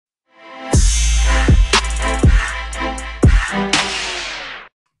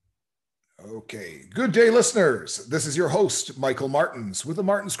Okay, good day, listeners. This is your host, Michael Martins, with the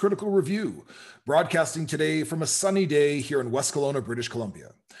MARTINZ Critical Review, broadcasting today from a sunny day here in West Kelowna, British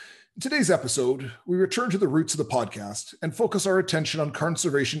Columbia. In today's episode, we return to the roots of the podcast and focus our attention on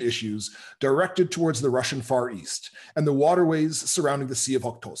conservation issues directed towards the Russian Far East and the waterways surrounding the Sea of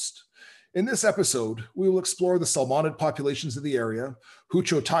Okhotsk. In this episode, we will explore the salmonid populations of the area,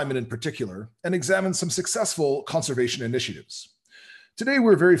 Hucho taimen in particular, and examine some successful conservation initiatives. Today,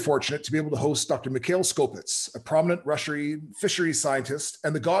 we're very fortunate to be able to host Dr. Mikhail Skopets, a prominent Russian fisheries scientist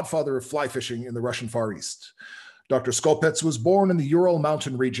and the godfather of fly fishing in the Russian Far East. Dr. Skopets was born in the Ural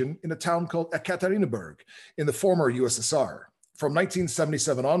Mountain region in a town called Ekaterinburg in the former USSR. From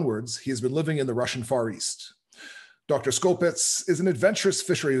 1977 onwards, he has been living in the Russian Far East. Dr. Skopets is an adventurous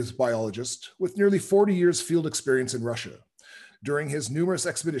fisheries biologist with nearly 40 years field experience in Russia. During his numerous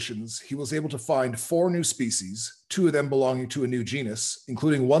expeditions, he was able to find 4 new species, 2 of them belonging to a new genus,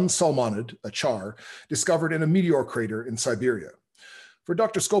 including one salmonid, a char, discovered in a meteor crater in Siberia. For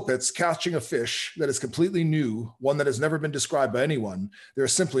Dr. Skopets, catching a fish that is completely new, one that has never been described by anyone, there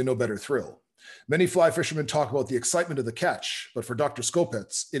is simply no better thrill. Many fly fishermen talk about the excitement of the catch, but for Dr.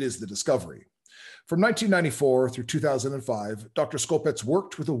 Skopets, it is the discovery. From 1994 through 2005, Dr. Skopets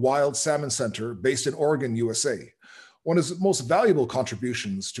worked with a wild salmon center based in Oregon, USA. One of his most valuable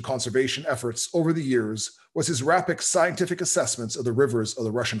contributions to conservation efforts over the years was his rapid scientific assessments of the rivers of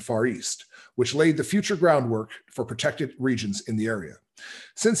the Russian Far East, which laid the future groundwork for protected regions in the area.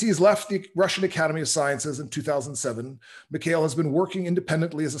 Since he has left the Russian Academy of Sciences in 2007, Mikhail has been working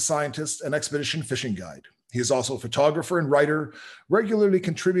independently as a scientist and expedition fishing guide. He is also a photographer and writer, regularly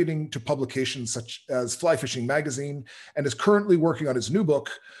contributing to publications such as Fly Fishing Magazine, and is currently working on his new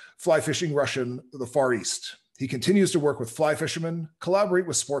book, Fly Fishing Russian, the Far East. He continues to work with fly fishermen, collaborate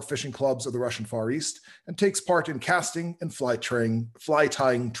with sport fishing clubs of the Russian Far East, and takes part in casting and fly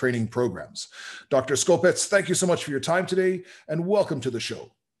tying training programs. Dr. Skopets, thank you so much for your time today, and welcome to the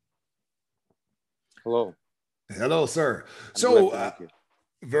show. Hello. Hello, sir.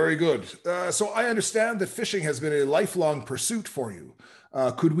 Very good. So I understand that fishing has been a lifelong pursuit for you.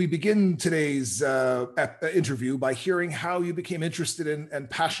 Could we begin today's interview by hearing how you became interested in and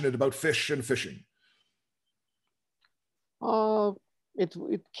passionate about fish and fishing?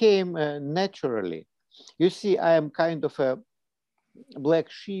 It came naturally. You see, I am kind of a black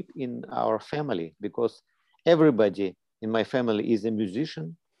sheep in our family because everybody in my family is a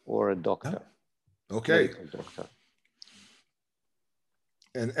musician or a doctor. Okay. Doctor.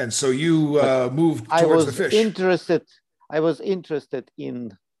 And so you moved towards the fish. I was interested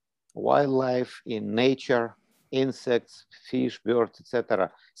in wildlife, in nature, insects, fish, birds,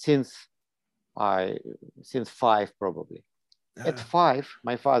 etc. Since 5 probably. At 5,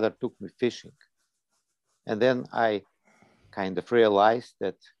 my father took me fishing. And then I kind of realized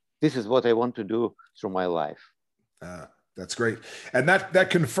that this is what I want to do through my life. That's great. And that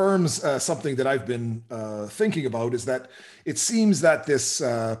confirms something that I've been thinking about, is that it seems that this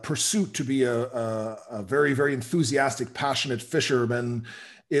pursuit to be a very, very enthusiastic, passionate fisherman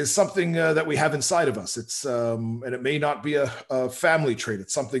is something that we have inside of us. It's and it may not be a family trait.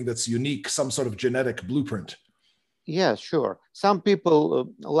 It's something that's unique, some sort of genetic blueprint. Yeah, sure. Some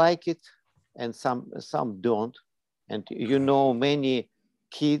people like it and some don't. And you know, many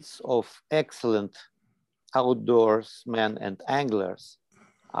kids of excellent outdoorsmen and anglers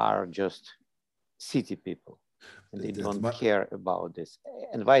are just city people. And they don't care about this,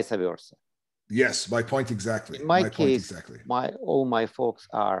 and vice versa. Yes, my point exactly. In my case, all my folks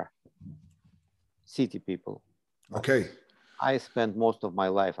are city people. Okay. I spent most of my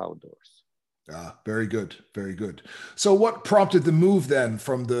life outdoors. Very good, very good. So what prompted the move then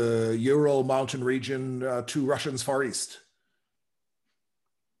from the Ural Mountain region to Russia's Far East?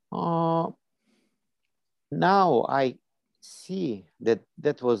 Now I see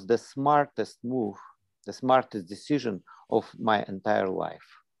that was the smartest move, the smartest decision of my entire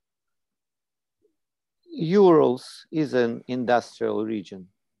life. Urals is an industrial region,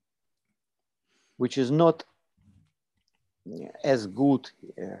 which is not as good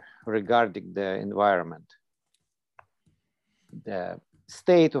regarding the environment. The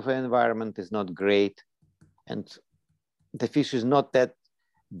state of the environment is not great, and the fish is not that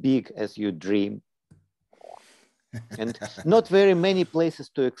big as you dream, and not very many places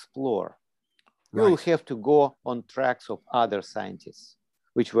to explore. Right. You will have to go on tracks of other scientists,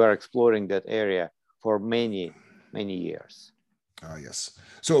 which were exploring that area for many, many years. Yes.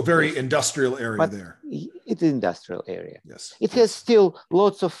 So a very industrial area there. It's an industrial area. Yes. It has still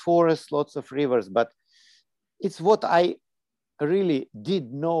lots of forests, lots of rivers, but it's what I really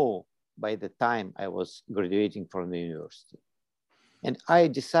did know by the time I was graduating from the university. And I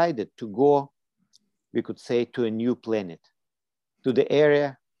decided to go we could say, to a new planet, to the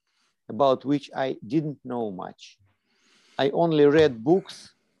area about which I didn't know much. I only read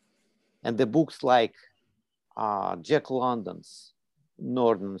books, and the books like Jack London's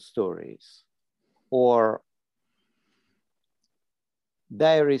Northern Stories or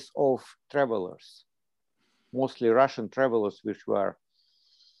Diaries of Travelers, mostly Russian travelers, which were,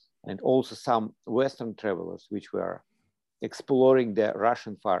 and also some Western travelers, which were exploring the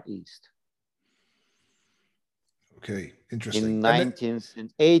Russian Far East. Okay, interesting. In 19th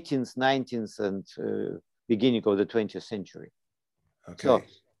and 18th, 19th, and beginning of the 20th century. Okay. So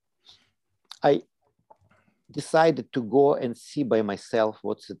I decided to go and see by myself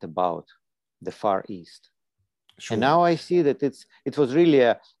what's it about, the Far East. Sure. And now I see that it was really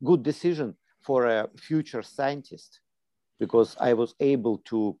a good decision for a future scientist, because I was able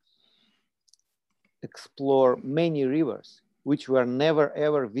to explore many rivers which were never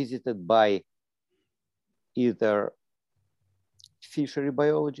ever visited by either fishery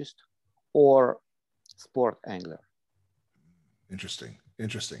biologist or sport angler. Interesting,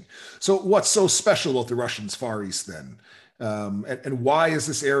 interesting. So what's so special about the Russians' Far East then? And why is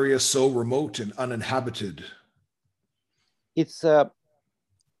this area so remote and uninhabited? It's,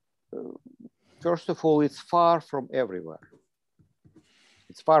 first of all, it's far from everywhere.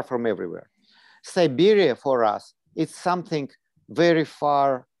 It's far from everywhere. Siberia for us, it's something very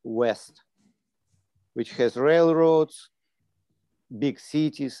far west, which has railroads, big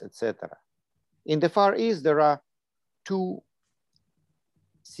cities, etc. In the Far East, there are two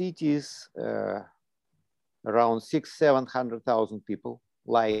cities, around 600,000–700,000 people,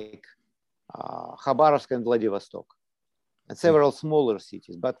 like Khabarovsk and Vladivostok, and several smaller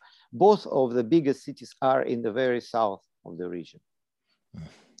cities. But both of the biggest cities are in the very south of the region.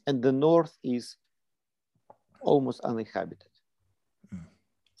 And the north is almost uninhabited.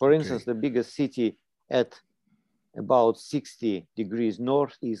 For instance, the biggest city at about 60 degrees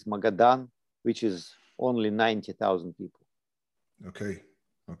north is Magadan, which is only 90,000 people. Okay,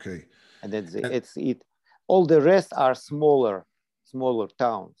 okay. And that's it. It's it. All the rest are smaller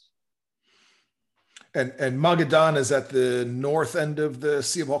towns. And Magadan is at the north end of the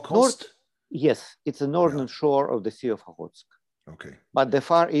Sea of Okhotsk? Yes, it's the northern shore of the Sea of Okhotsk. Okay. But the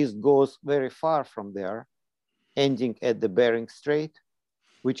Far East goes very far from there, ending at the Bering Strait,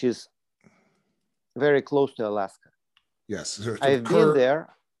 which is very close to Alaska. Yes. I've been there.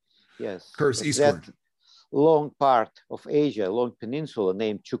 Yes. Curves eastward. That long part of Asia, long peninsula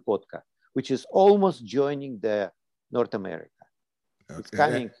named Chukotka, which is almost joining the North America. Okay. It's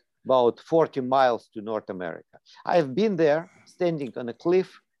coming about 40 miles to North America. I've been there standing on a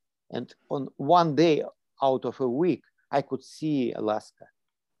cliff, and on one day out of a week, I could see Alaska.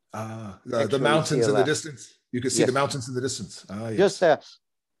 The mountains in the distance. You could see the mountains in the distance. Yes. Just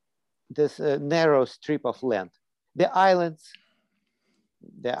this narrow strip of land. The islands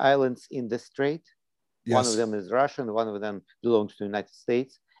in the strait. Yes. One of them is Russian, one of them belongs to the United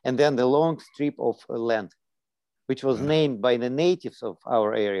States. And then the long strip of land, which was named by the natives of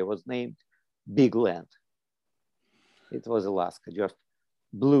our area, was named Big Land. It was Alaska, just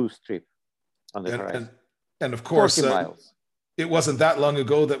blue strip on the horizon. And of course, 40 miles. It wasn't that long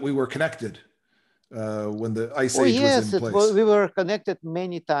ago that we were connected when the Ice Age was in place. We were connected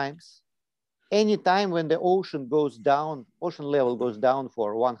many times. Any time when the ocean goes down, ocean level goes down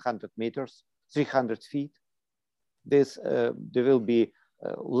for 100 meters, 300 feet, there will be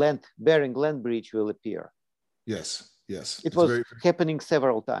Bering Land Bridge will appear. Yes, yes. It was happening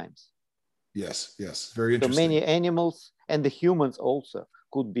several times. Yes, yes. Very interesting. So many animals and the humans also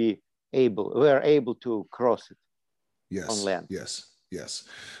were able to cross it. Yes, on land. Yes, yes.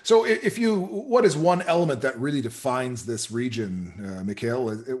 So what is one element that really defines this region, Mikhail?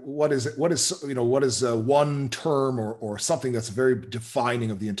 What is one term or something that's very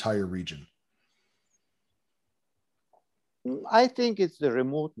defining of the entire region? I think it's the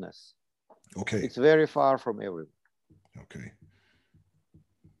remoteness. Okay. It's very far from everyone. Okay.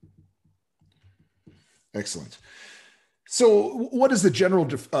 Excellent. So what is the general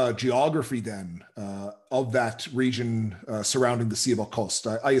geography then of that region surrounding the Sea of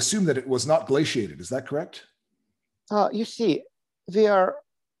Okhotsk? I assume that it was not glaciated. Is that correct? You see, the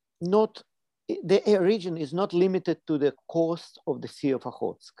region is not limited to the coast of the Sea of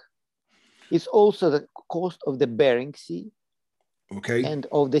Okhotsk. It's also the coast of the Bering Sea. Okay. And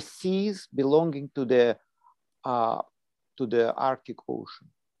of the seas belonging to the Arctic Ocean.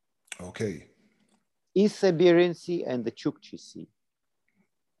 Okay. East Siberian Sea and the Chukchi Sea.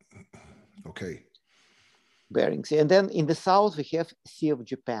 Okay. Bering Sea. And then in the south, we have Sea of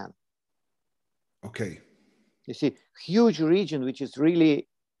Japan. Okay. You see, huge region, which is really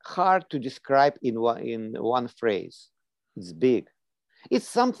hard to describe in one phrase. It's big. It's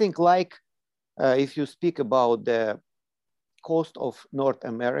something like if you speak about the coast of North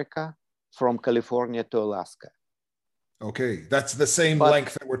America from California to Alaska. Okay, that's the same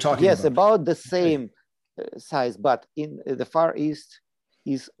length that we're talking about. Yes, about the Okay. same size, but in the Far East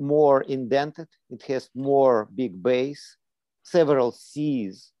is more indented. It has more big bays, several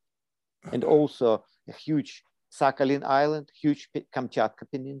seas, and also a huge Sakhalin Island, huge Kamchatka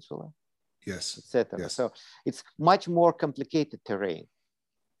Peninsula, yes, etc. Yes. So it's much more complicated terrain.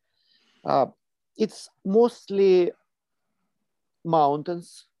 It's mostly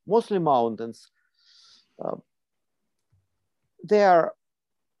mountains, There are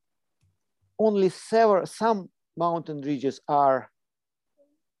only some mountain ridges are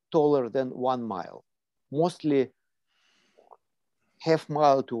taller than 1 mile, mostly half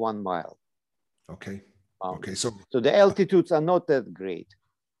mile to 1 mile. Okay. Mountains. Okay. So the altitudes are not that great.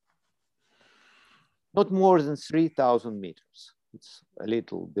 Not more than 3,000 meters. It's a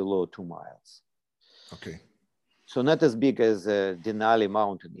little below 2 miles. Okay. So not as big as Denali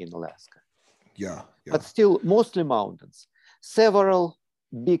Mountain in Alaska. Yeah. But still mostly mountains. Several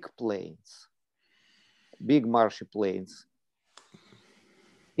big plains, big marshy plains.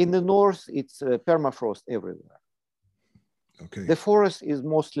 In the north, it's permafrost everywhere. Okay. The forest is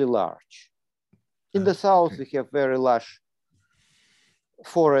mostly large. In the south, we have very large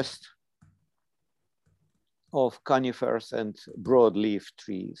forest of conifers and broadleaf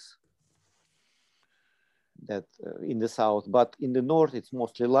trees that in the south, but in the north, it's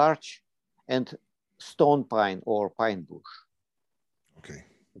mostly large and stone pine or pine bush. Okay.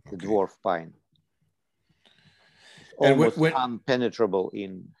 It's a dwarf pine. It's And almost unpenetrable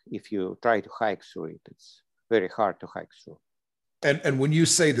if you try to hike through it. It's very hard to hike through. And when you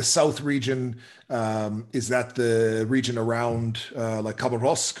say the south region, is that the region around like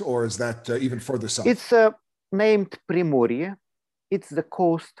Khabarovsk, or is that even further south? It's named Primorye. It's the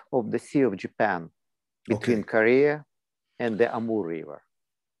coast of the Sea of Japan between Korea and the Amur River.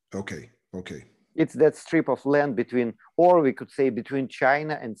 Okay. Okay. It's that strip of land between, or we could say between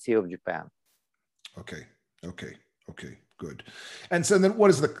China and Sea of Japan. Okay. Okay. Okay. Good. And so then what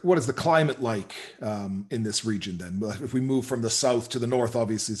is the climate like in this region then? If we move from the south to the north,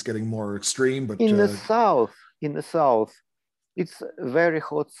 obviously it's getting more extreme, but in the south, it's very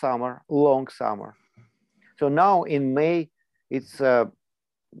hot summer, long summer. So now in May, it's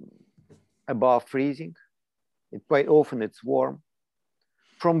above freezing. Quite often it's warm.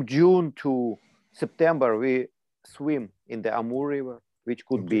 From June to September, we swim in the Amur River, which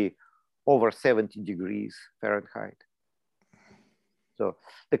could be over 70 degrees Fahrenheit. So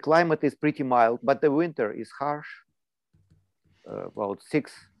the climate is pretty mild, but the winter is harsh. About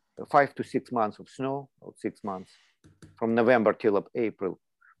 5 to 6 months of snow, about 6 months. From November till April,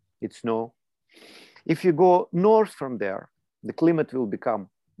 it's snow. If you go north from there, the climate will become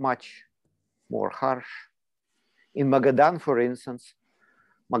much more harsh. In Magadan, for instance,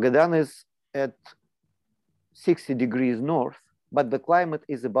 Magadan is at 60 degrees north, but the climate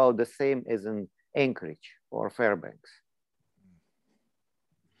is about the same as in Anchorage or Fairbanks.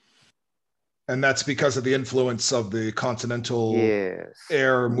 And that's because of the influence of the continental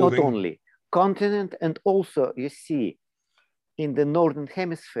air moving? Not only continent, and also you see in the northern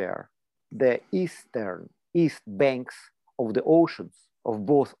hemisphere, the east banks of the oceans, of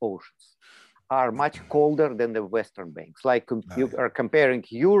both oceans, are much colder than the western banks. Like you are comparing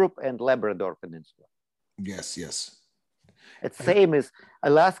Europe and Labrador Peninsula. Yes, yes. It's same as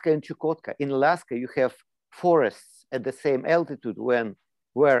Alaska and Chukotka. In Alaska, you have forests at the same altitude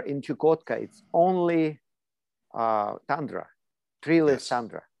where in Chukotka, it's only tundra, treeless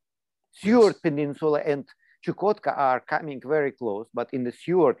tundra. Seward Peninsula and Chukotka are coming very close, but in the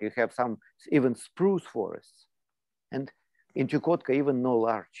Seward, you have some even spruce forests. And in Chukotka, even no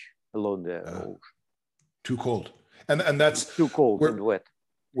larch along the ocean. Too cold. And that's too cold and wet.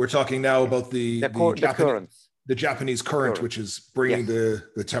 We're talking now about the Japanese current, which is bringing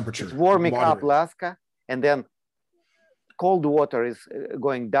the temperature. It's warming up Alaska, and then cold water is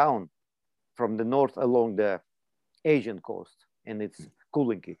going down from the north along the Asian coast, and it's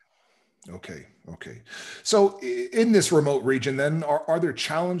cooling it. Okay, okay. So in this remote region, then, are there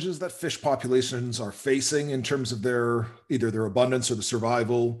challenges that fish populations are facing in terms of either their abundance or the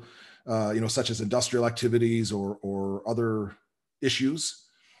survival, such as industrial activities or other issues?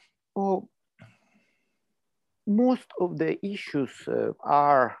 Oh, most of the issues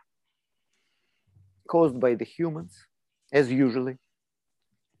are caused by the humans, as usually,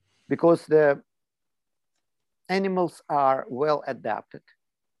 because the animals are well adapted.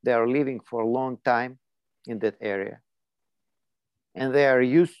 They are living for a long time in that area. and they are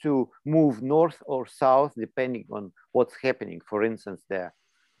used to move north or south depending on what's happening. For instance,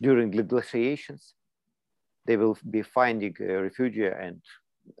 during the glaciations, they will be finding a refuge and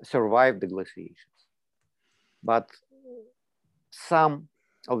survive the glaciations. But some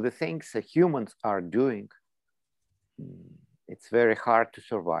of the things that humans are doing, it's very hard to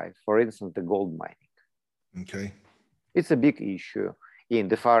survive. For instance, the gold mining. Okay. It's a big issue in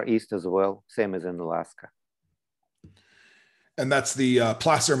the Far East as well, same as in Alaska. And that's the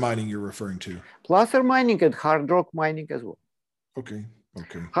placer mining you're referring to? Placer mining and hard rock mining as well. Okay,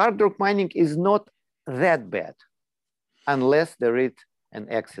 okay. Hard rock mining is not that bad unless there is an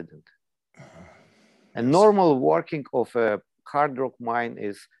accident. A normal working of a hard rock mine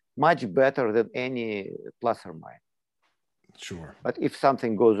is much better than any placer mine. Sure. But if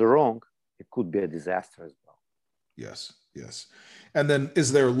something goes wrong, it could be a disaster as well. Yes, yes. And then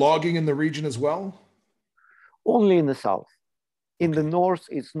is there logging in the region as well? Only in the south. In the north,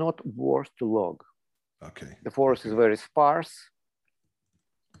 it's not worth to log. Okay. The forest is very sparse,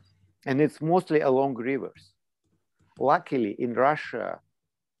 and it's mostly along rivers. Luckily, in Russia,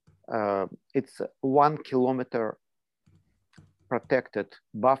 it's a 1 kilometer protected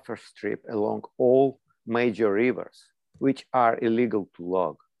buffer strip along all major rivers, which are illegal to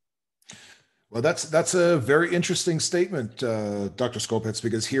log. Well, that's a very interesting statement, Dr. Skopets,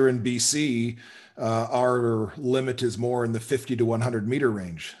 because here in BC, our limit is more in the 50 to 100 meter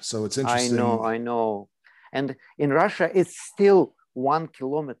range. So it's interesting. I know. And in Russia, it's still 1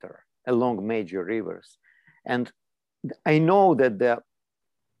 kilometer along major rivers. And I know that the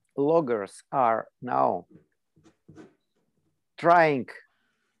loggers are now trying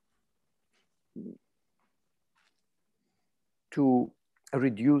to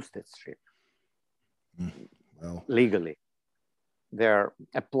reduce that strip. Well, legally. They're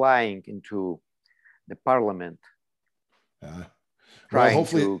applying into the parliament, trying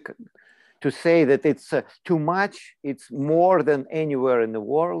to say that it's too much, it's more than anywhere in the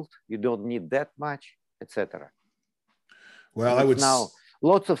world, you don't need that much, etc. Well, I would now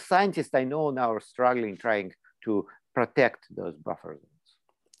lots of scientists I know now are struggling, trying to protect those buffer zones.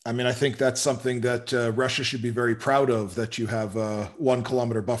 I mean, I think that's something that Russia should be very proud of, that you have a 1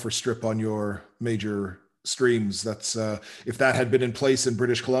 kilometer buffer strip on your major streams. That's if that had been in place in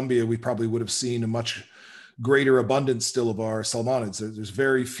British Columbia, we probably would have seen a much greater abundance still of our salmonids. There's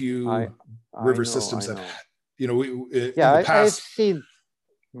very few river systems that, in the past, I've seen.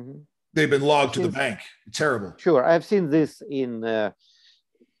 They've been logged to the bank. Terrible. Sure, I've seen this in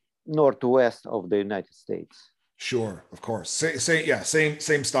northwest of the United States. Sure, of course.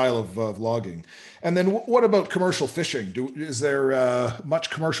 Same style of logging. And then what about commercial fishing? Is there much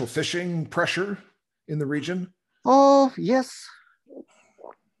commercial fishing pressure in the region? Oh, yes.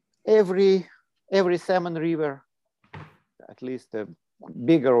 Every salmon river, at least the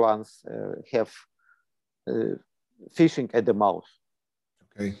bigger ones, have fishing at the mouth.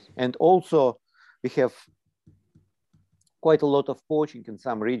 Okay. And also we have quite a lot of poaching in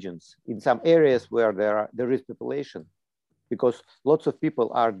some regions, in some areas where there is population, because lots of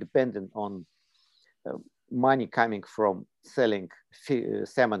people are dependent on money coming from selling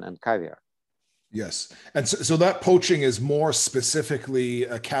salmon and caviar. Yes. And so that poaching is more specifically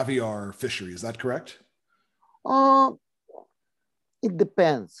a caviar fishery. Is that correct? It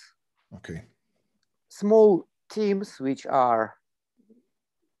depends. Okay. Small teams which are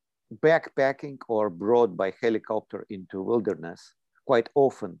backpacking or brought by helicopter into wilderness quite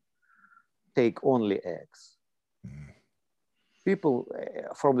often take only eggs. People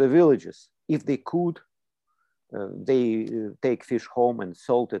from the villages, if they could, they take fish home and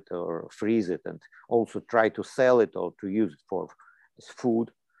salt it or freeze it and also try to sell it or to use it for food.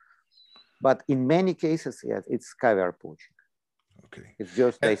 But in many cases, yes, it's caviar poaching. Okay. It's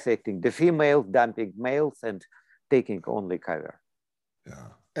just dissecting the females, dumping males, and taking only caviar. Yeah.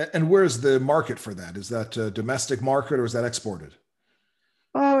 And where's the market for that? Is that a domestic market or is that exported?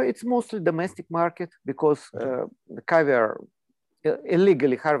 It's mostly domestic market because the caviar,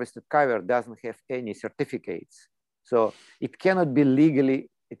 illegally harvested caviar doesn't have any certificates. So it cannot be legally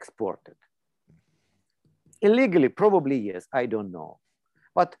exported. Illegally, probably yes, I don't know.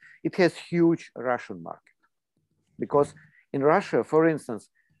 But it has huge Russian market. Because in Russia, for instance,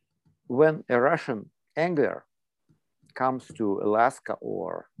 when a Russian angler comes to Alaska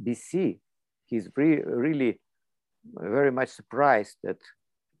or BC, he's really very much surprised that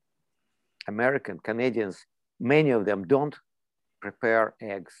American, Canadians, many of them don't prepare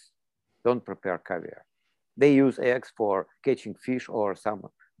eggs, don't prepare caviar. They use eggs for catching fish or some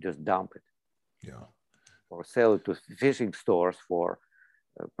just dump it. Yeah. Or sell it to fishing stores for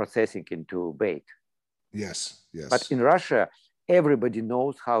processing into bait. Yes, yes. But in Russia, everybody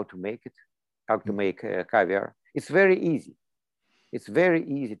knows how to make it, how to make caviar. It's very easy. It's very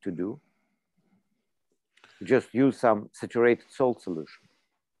easy to do. Just use some saturated salt solution.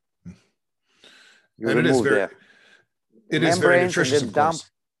 You and it is very, it is very nutritious, of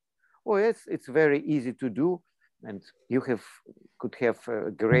course. Oh, yes, it's very easy to do, and you could have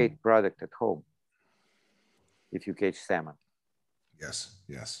a great product at home if you catch salmon. Yes,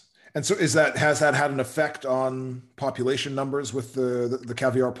 yes. And so has that had an effect on population numbers with the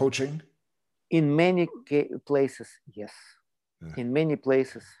caviar poaching? In many places, yes. Yeah. In many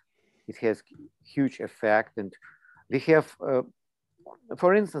places, it has huge effect. And we have,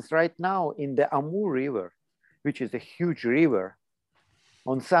 for instance, right now in the Amur River, which is a huge river,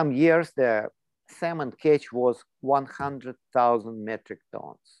 on some years, the salmon catch was 100,000 metric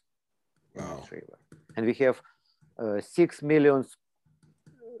tons in this river. And we have 6 million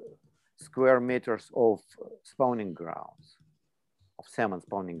square meters of spawning grounds, of salmon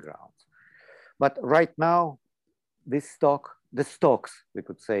spawning grounds. But right now, the stocks, we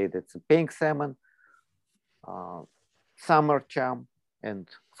could say that's a pink salmon, summer chum, and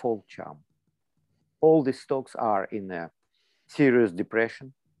fall chum. All these stocks are in a serious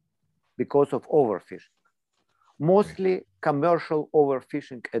depression because of overfishing. Mostly commercial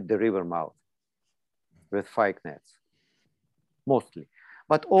overfishing at the river mouth with fike nets, mostly.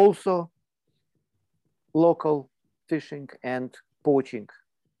 But also local fishing and poaching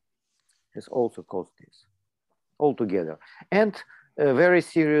has also caused this altogether. And very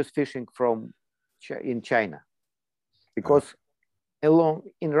serious fishing in China, because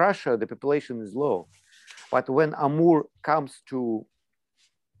in Russia, the population is low. But when Amur comes to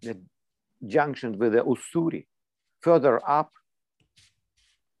the junction with the Ussuri, further up,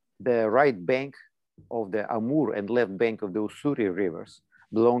 the right bank of the Amur and left bank of the Ussuri rivers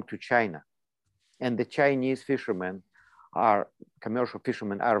belong to China. And the Chinese fishermen commercial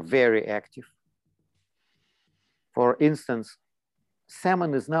fishermen are very active. For instance,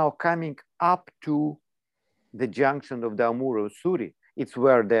 salmon is now coming up to the junction of the Amur Ussuri. It's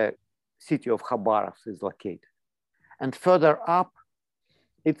where the city of Khabarovsk is located. And further up,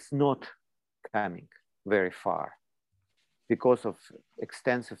 it's not coming very far because of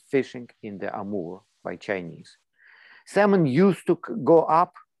extensive fishing in the Amur by Chinese. Salmon used to go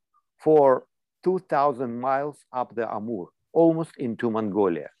up for 2,000 miles up the Amur, almost into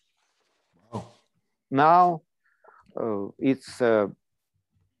Mongolia. Wow. Now it's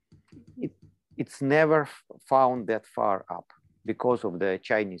never found that far up because of the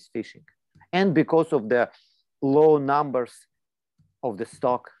Chinese fishing and because of the low numbers of the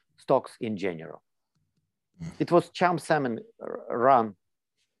stocks in general. It was chum salmon run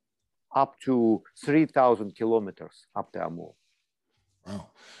up to 3,000 kilometers up the Amur.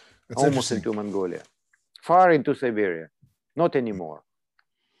 Wow. That's almost into Mongolia, far into Siberia, not anymore.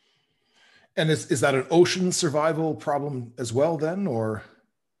 And is that an ocean survival problem as well then, or?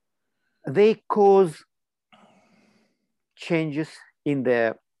 They cause changes in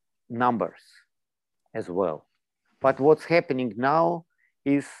the numbers as well. But what's happening now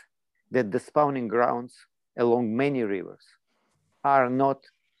is that the spawning grounds along many rivers are not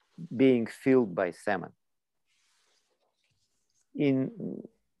being filled by salmon.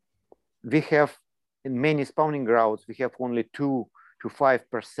 We have in many spawning grounds, we have only 2 to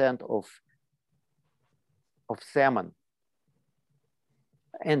 5% of salmon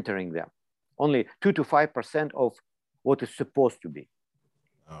entering them. Only 2 to 5% of what is supposed to be.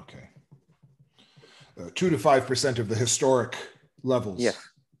 Okay. 2 to 5% of the historic levels. Yes,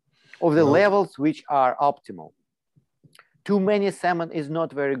 of the levels which are optimal. Too many salmon is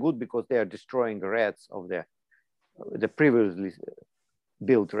not very good because they are destroying the reds of the previously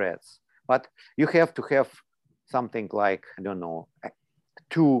built reds. But you have to have something like, I don't know,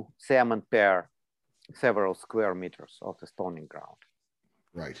 2 salmon per several square meters of the spawning ground.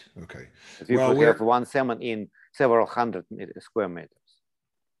 Right, okay. If you could have 1 salmon in several hundred square meters.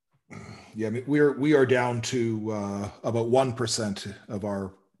 Yeah, I mean, we are down to about 1% of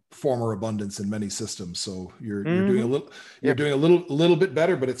our former abundance in many systems. So you're doing a little bit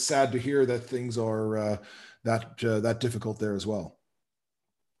better, but it's sad to hear that things are that difficult there as well.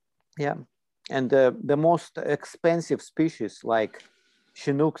 Yeah, and the most expensive species like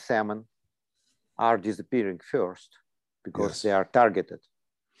Chinook salmon are disappearing first because they are targeted.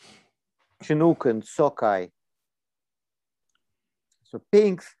 Chinook and sockeye. So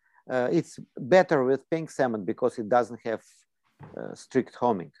pinks, it's better with pink salmon because it doesn't have strict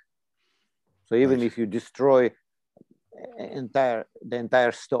homing. So even if you destroy the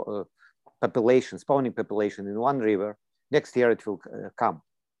entire population, spawning population in one river, next year it will come.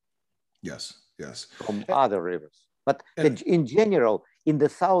 Yes, yes. From other rivers. But in general, in the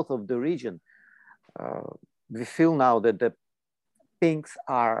south of the region, we feel now that the pinks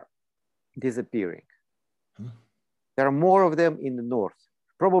are disappearing. There are more of them in the north.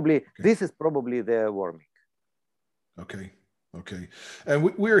 Probably, this is probably the warming. Okay. Okay. And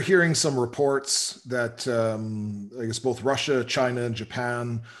we're hearing some reports that I guess both Russia, China, and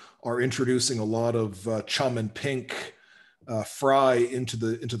Japan are introducing a lot of chum and pink fry into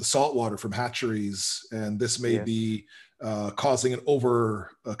the saltwater from hatcheries, and this may be causing an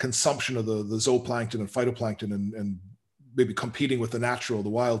over consumption of the zooplankton and phytoplankton, and maybe competing with the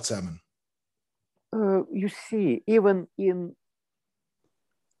wild salmon. You see, even in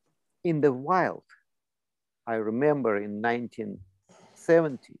the wild, I remember in 1970s,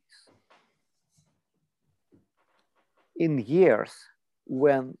 in years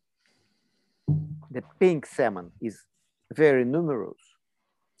when the pink salmon is very numerous,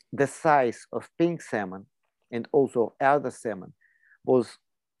 the size of pink salmon and also other salmon was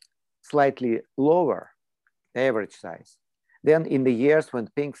slightly lower, the average size, than in the years when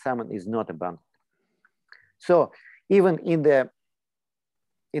pink salmon is not abundant. So even in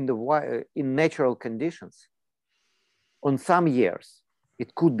natural conditions, on some years,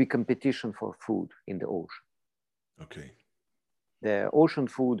 it could be competition for food in the ocean. Okay. The ocean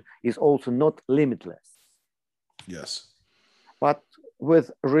food is also not limitless. Yes. But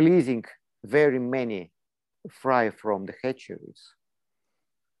with releasing very many fry from the hatcheries,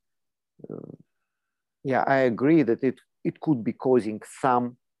 I agree that it could be causing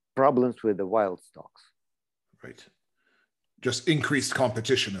some problems with the wild stocks. Right. Just increased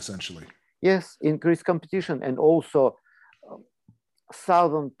competition, essentially. Yes, increased competition, and also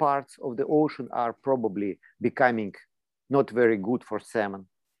southern parts of the ocean are probably becoming not very good for salmon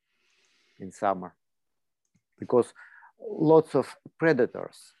in summer, because lots of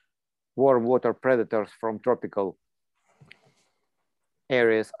predators, warm water predators from tropical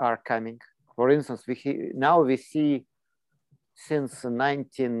areas are coming. For instance, now we see, since the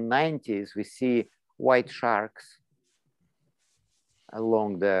 1990s, we see white sharks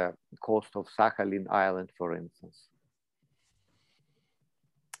along the coast of Sakhalin Island, for instance.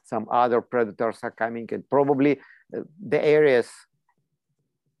 Some other predators are coming, and probably the areas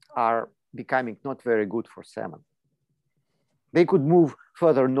are becoming not very good for salmon. They could move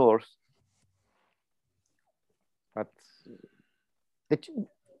further north, but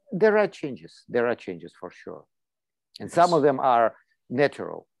there are changes. There are changes for sure. And some of them are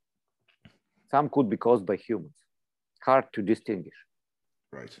natural. Some could be caused by humans. Hard to distinguish.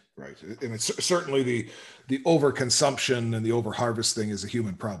 Right, right. And it's certainly the overconsumption and the overharvesting is a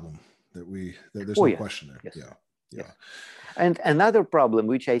human problem that there's no question there. Yes. Yeah. Yes. And another problem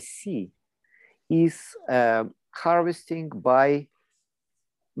which I see is harvesting by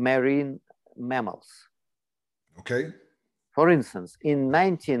marine mammals. Okay. For instance, in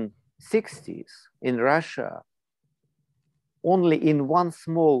 1960s in Russia, only in one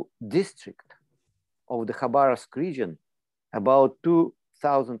small district of the Khabarovsk region, about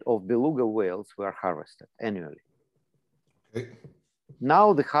 2,000 of beluga whales were harvested annually. Okay.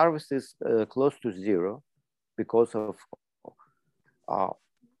 Now the harvest is close to zero because of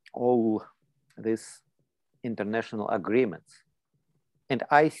all these international agreements. And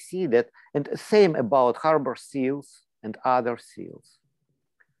I see that, and same about harbor seals and other seals.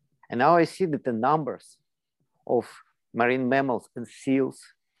 And now I see that the numbers of marine mammals and seals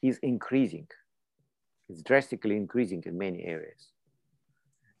is increasing. It's drastically increasing in many areas.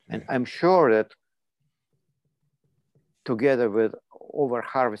 And I'm sure that together with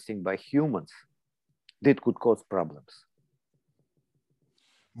over-harvesting by humans, that could cause problems.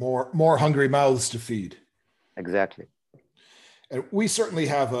 More hungry mouths to feed. Exactly. And we certainly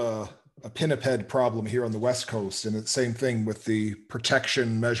have a pinniped problem here on the West Coast, and it's the same thing with the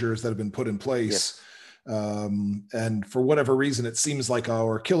protection measures that have been put in place. Yes. And for whatever reason, it seems like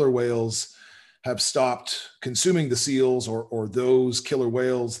our killer whales have stopped consuming the seals, or those killer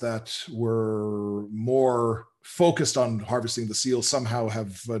whales that were more focused on harvesting the seals somehow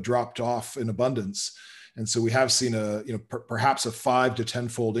have dropped off in abundance. And so we have seen perhaps a 5 to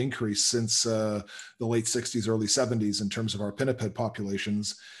 10-fold increase since the late 60s, early 70s in terms of our pinniped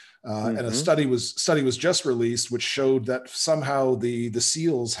populations. And a study was just released which showed that somehow the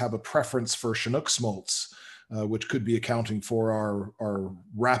seals have a preference for Chinook smolts, which could be accounting for our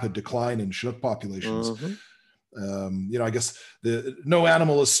rapid decline in Chinook populations. I guess no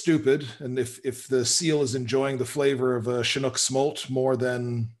animal is stupid, and if the seal is enjoying the flavor of a Chinook smolt more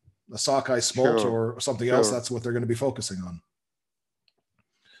than a sockeye smolt or something else, that's what they're going to be focusing on.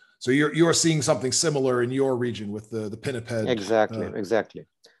 So you're seeing something similar in your region with the pinniped. Exactly.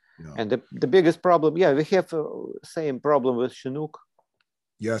 Yeah. And the biggest problem, we have same problem with Chinook.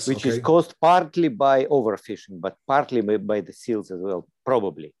 Yes, which is caused partly by overfishing, but partly by the seals as well,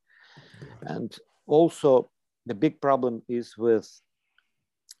 probably. And also the big problem is with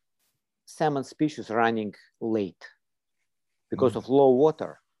salmon species running late because of low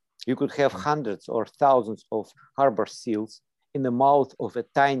water. You could have hundreds or thousands of harbor seals in the mouth of a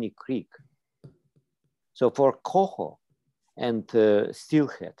tiny creek. So for coho and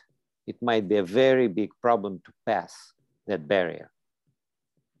steelhead, it might be a very big problem to pass that barrier.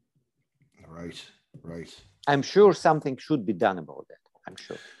 Right. I'm sure something should be done about that. I'm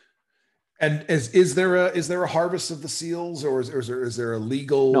sure. And is there a harvest of the seals, or is there a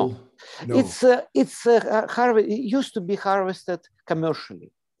legal? No. It's harvest. It used to be harvested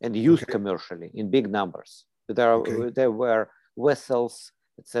commercially and used commercially in big numbers. There were vessels,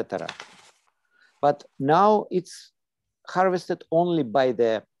 etc. But now it's harvested only by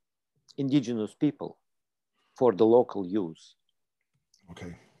the indigenous people for the local use.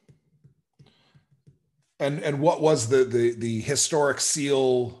 Okay. And what was the historic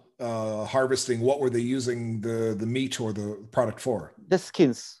seal harvesting? What were they using the meat or the product for? The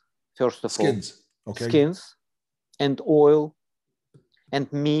skins, first of all. Skins. Okay. Skins and oil and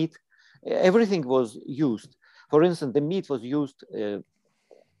meat. Everything was used. For instance, the meat was used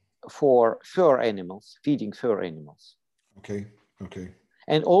for fur animals, feeding fur animals. Okay.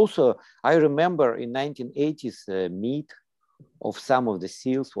 And also, I remember in 1980s, meat of some of the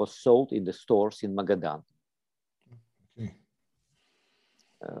seals was sold in the stores in Magadan. Okay.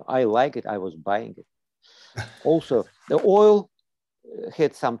 I like it. I was buying it. Also, the oil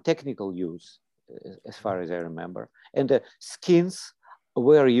had some technical use, as far as I remember. And the skins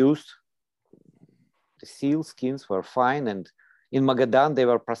were used. The seal skins were fine. And in Magadan, they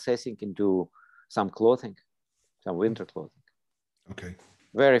were processing into some clothing, some winter clothing. Okay.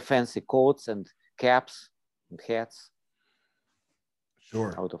 Very fancy coats and caps and hats.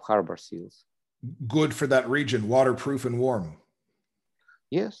 Sure. Out of harbor seals. Good for that region, waterproof and warm.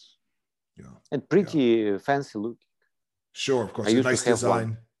 Yes. Yeah. And pretty fancy looking. Sure, of course. I used nice to have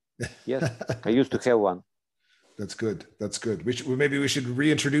design. One. Yes, I used to have one. That's good. Maybe we should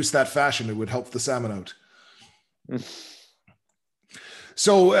reintroduce that fashion. It would help the salmon out.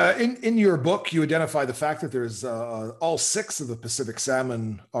 So in your book, you identify the fact that there's all 6 of the Pacific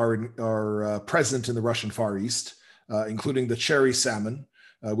salmon are present in the Russian Far East, including the cherry salmon,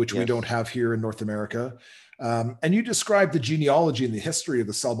 which we don't have here in North America. And you describe the genealogy and the history of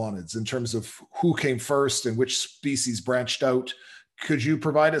the salmonids in terms of who came first and which species branched out. Could you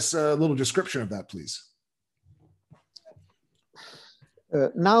provide us a little description of that, please?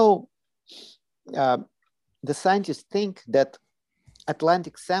 Now, the scientists think that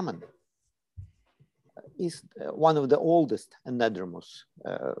Atlantic salmon is one of the oldest anadromous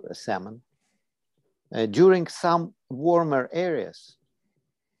salmon. During some warmer areas,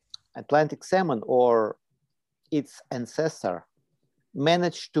 Atlantic salmon or its ancestor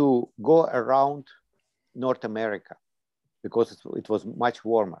managed to go around North America because it was much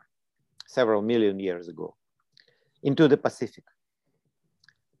warmer several million years ago into the Pacific.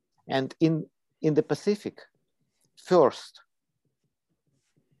 And in the Pacific, first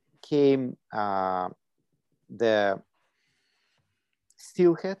came the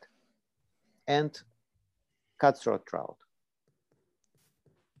steelhead and cutthroat trout,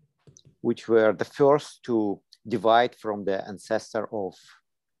 which were the first to divide from the ancestor of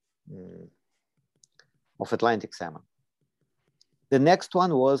Atlantic salmon. The next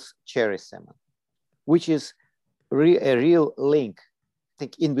one was cherry salmon, which is a real link, I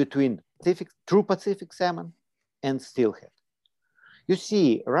think, in between true Pacific salmon and steelhead. You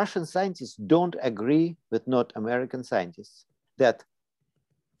see, Russian scientists don't agree with North American scientists that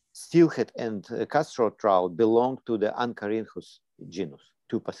steelhead and cutthroat trout belong to the Ancarynchus genus,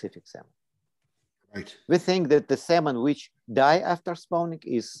 to Pacific salmon. Right. We think that the salmon which die after spawning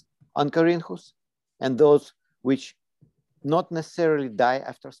is Ancarynchus, and those which not necessarily die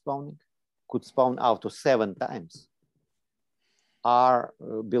after spawning, could spawn out to 7 times, are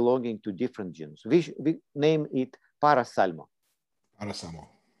belonging to different genus. We name it Parasalmo. Parasalmo.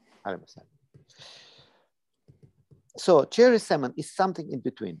 So cherry salmon is something in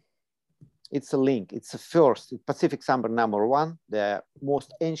between. It's a link. It's a first Pacific salmon number 1, the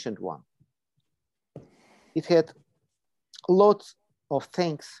most ancient one. It had lots of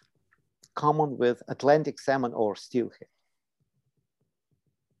things common with Atlantic salmon or steelhead,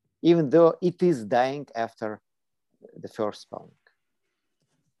 even though it is dying after the first spawning.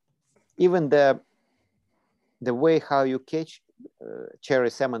 Even the way how you catch cherry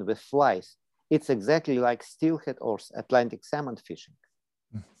salmon with flies, it's exactly like steelhead or Atlantic salmon fishing.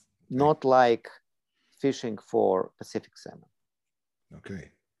 not like fishing for Pacific salmon.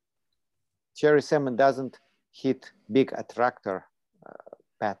 Okay. Cherry salmon doesn't hit big attractor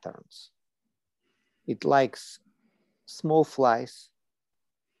patterns. It likes small flies,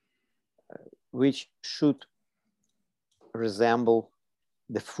 which should resemble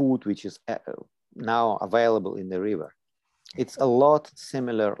the food which is now available in the river. It's a lot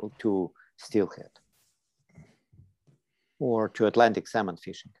similar to steelhead or to Atlantic salmon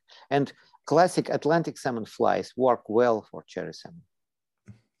fishing. And classic Atlantic salmon flies work well for cherry salmon.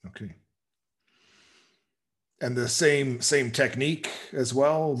 Okay. And the same technique as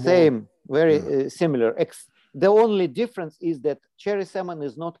well? Same, very similar. The only difference is that cherry salmon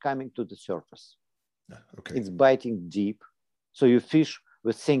is not coming to the surface. Okay. It's biting deep. So you fish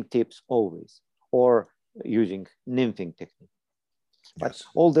with sink tips always, or using nymphing technique. But Yes.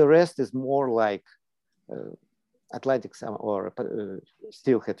 all the rest is more like Atlantic salmon or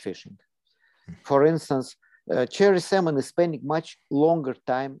steelhead fishing. For instance, cherry salmon is spending much longer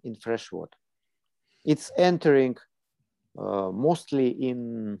time in freshwater. It's entering mostly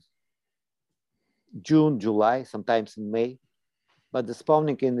in June, July, sometimes in May, but the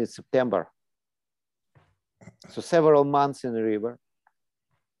spawning in September. So several months in the river.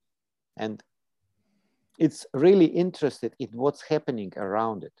 And it's really interested in what's happening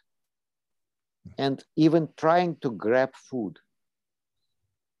around it. And even trying to grab food.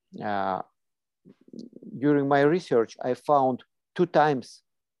 During my research, I found 2 times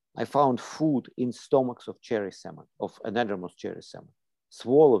I found food in stomachs of cherry salmon, of anadromous cherry salmon,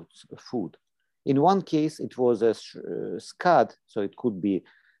 swallowed food. In one case, it was a scud, so it could be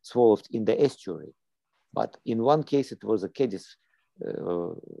swallowed in the estuary. But in one case, it was a Cadis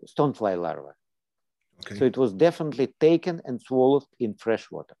stonefly larva. Okay. So it was definitely taken and swallowed in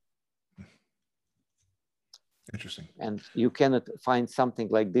fresh water. Interesting. And you cannot find something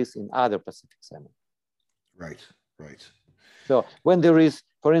like this in other Pacific salmon. Right, right. So when there is,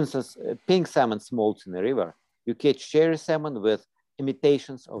 for instance, pink salmon smolts in the river, you catch cherry salmon with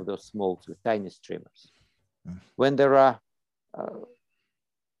imitations of those smolts with tiny streamers. When there are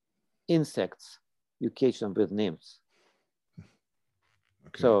insects, you catch them with nymphs.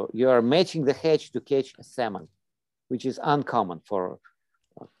 Okay. So you are matching the hatch to catch a salmon, which is uncommon for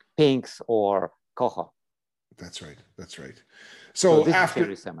pinks or coho. That's right. That's right. So this after is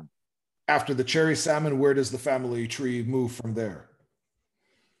cherry salmon. After the cherry salmon, where does the family tree move from there?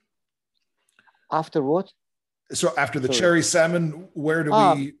 After what? So after the cherry salmon, where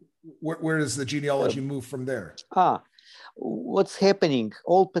does the genealogy move from there? What's happening?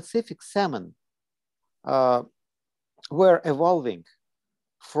 All Pacific salmon were evolving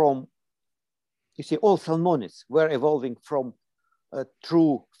from, you see, all salmonids were evolving from a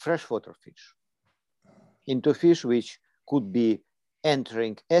true freshwater fish into fish which could be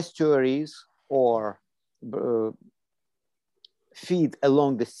entering estuaries or feed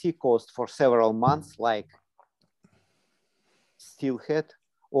along the seacoast for several months, like steelhead,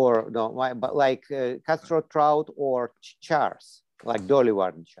 or like cutthroat trout or chars, like dolly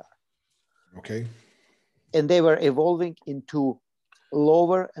warden char. Okay. And they were evolving into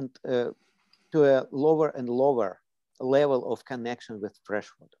lower and to a lower and lower level of connection with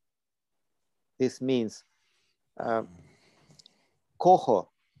freshwater. This means coho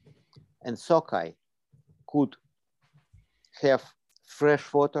and sockeye could have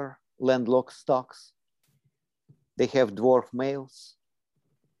freshwater landlocked stocks. They have dwarf males,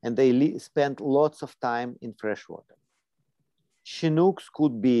 and they spend lots of time in freshwater. Chinooks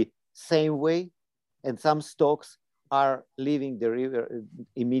could be same way, and some stocks are leaving the river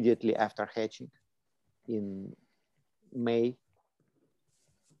immediately after hatching in May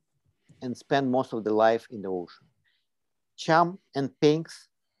and spend most of their life in the ocean. Chum and pinks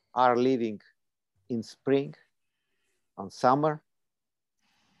are living in spring, on summer,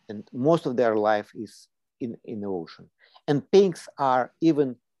 and most of their life is in the ocean. And pinks are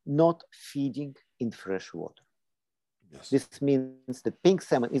even not feeding in fresh water. Yes. This means the pink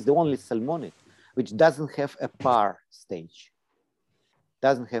salmon is the only salmonid which doesn't have a par stage,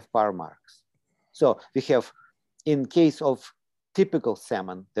 doesn't have par marks. So we have, in case of typical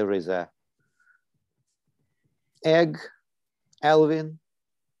salmon, there is a egg, alvin,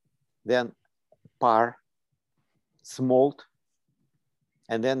 then par, smolt,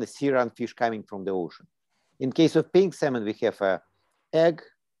 and then the sea run fish coming from the ocean. In case of pink salmon, we have a egg,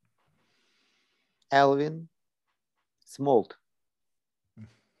 alvin, smolt.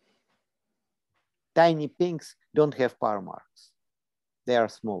 Tiny pinks don't have par marks. They are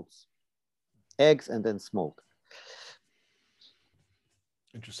smolts. Eggs and then smolt.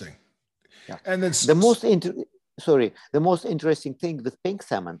 Interesting. Yeah. And then the most the most interesting thing with pink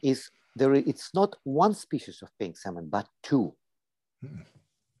salmon is it's not one species of pink salmon, but two.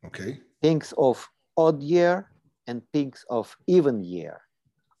 Okay. Pinks of odd year and pinks of even year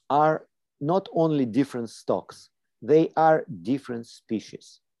are not only different stocks, they are different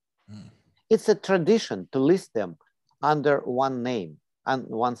species. It's a tradition to list them under one name and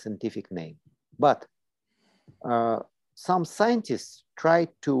one scientific name. But some scientists try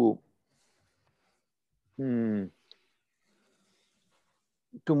to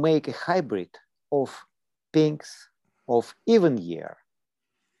make a hybrid of pinks of even year.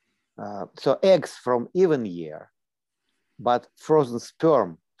 So eggs from even year, but frozen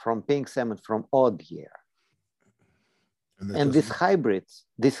sperm from pink salmon from odd year. And these hybrids,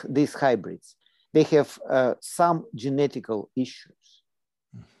 they have some genetical issues.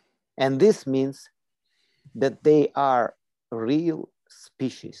 And this means that they are real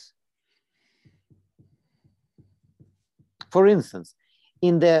species. For instance,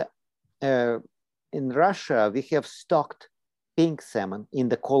 in Russia, we have stocked pink salmon in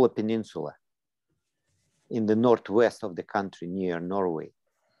the Kola Peninsula, in the northwest of the country near Norway.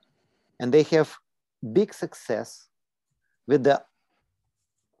 And they have big success with the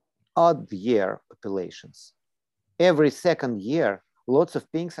odd year populations. Every second year, lots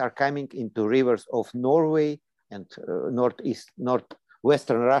of pinks are coming into rivers of Norway and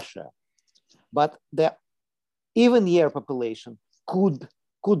northwestern Russia. But the even year population could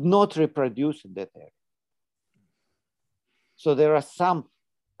not reproduce in that area. So there are some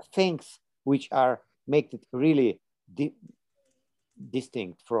things which make it really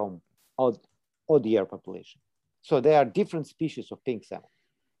distinct from odd year population. So there are different species of pink salmon.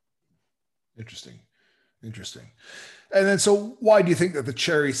 Interesting. And then, so why do you think that the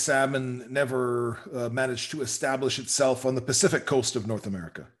cherry salmon never managed to establish itself on the Pacific coast of North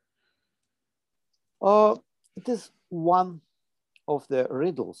America? It is one of the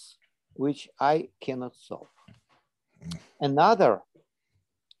riddles which I cannot solve. Another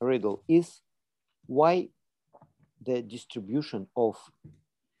riddle is why the distribution of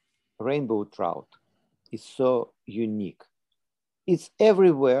rainbow trout is so unique. It's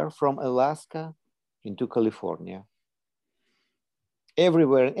everywhere from Alaska into California.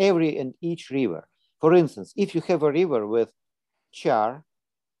 Everywhere, in every and each river. For instance, if you have a river with char,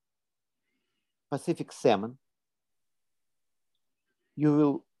 Pacific salmon, you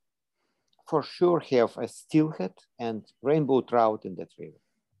will for sure have a steelhead and rainbow trout in that river.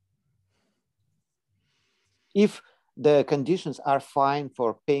 If the conditions are fine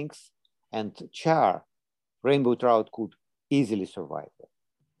for pinks and char, rainbow trout could easily survive there.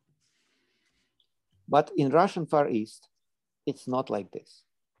 But in Russian Far East, it's not like this.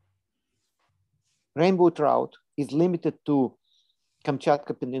 Rainbow trout is limited to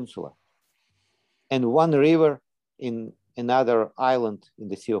Kamchatka Peninsula and one river in another island in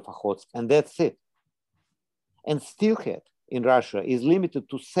the Sea of Okhotsk, and that's it. And steelhead in Russia is limited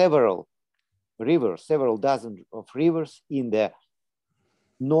to several rivers, several dozen of rivers in the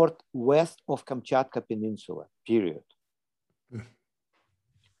northwest of Kamchatka Peninsula, period.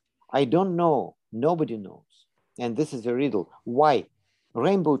 I don't know, nobody knows, and this is a riddle, why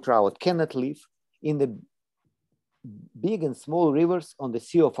rainbow trout cannot live in the big and small rivers on the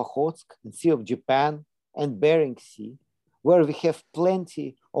Sea of Okhotsk and Sea of Japan and Bering Sea, where we have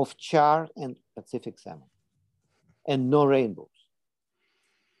plenty of char and Pacific salmon and no rainbows.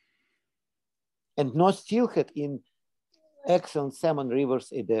 And no steelhead in excellent salmon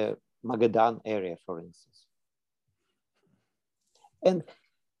rivers in the Magadan area, for instance. And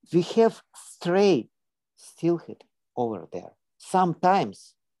we have stray steelhead over there.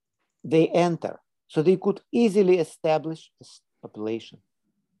 Sometimes they enter, so they could easily establish a population,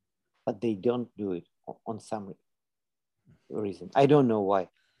 but they don't do it on some reason. I don't know why.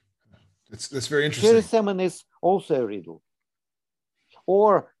 That's very interesting. Cherry salmon is also a riddle.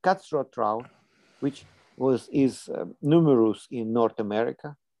 Or cutthroat trout, which is numerous in North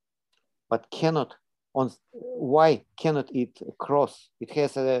America, but why cannot it cross? It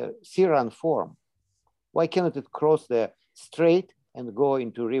has a sea run form. Why cannot it cross the strait and go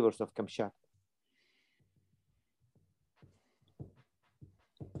into rivers of Kamchatka?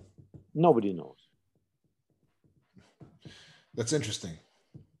 Nobody knows. That's interesting.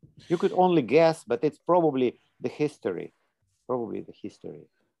 You could only guess, but it's probably the history.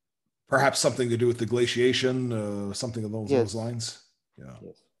 Perhaps something to do with the glaciation, something along those lines. Yeah.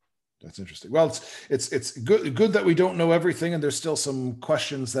 Yes. That's interesting. Well, it's good that we don't know everything, and there's still some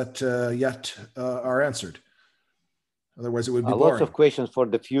questions that yet are answered. Otherwise, it would be boring. Lots of questions for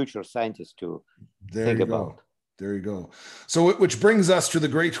the future scientists to think about. There you go. So, which brings us to the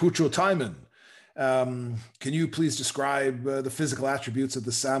great Hucho Taiman. Can you please describe the physical attributes of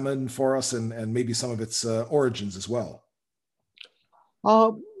the salmon for us and maybe some of its origins as well?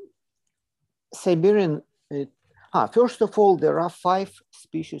 Siberian, first of all, there are 5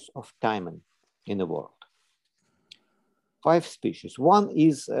 species of taimen in the world. 5 species. One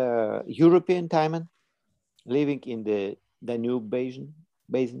is European taimen, living in the Danube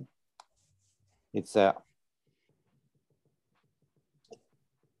basin. It's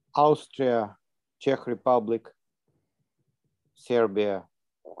Austria, Czech Republic, Serbia,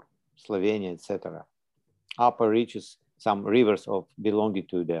 Slovenia, etc. Upper reaches, some rivers belonging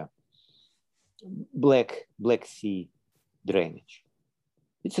to the Black Sea drainage.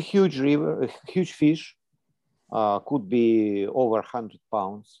 It's a huge river, a huge fish, could be over 100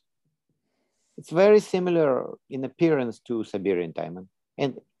 pounds. It's very similar in appearance to Siberian taimen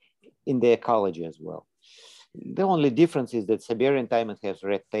and in the ecology as well. The only difference is that Siberian taimen has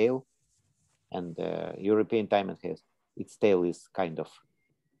red tail and European taimen its tail is kind of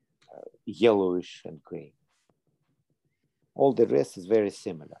yellowish and gray. All the rest is very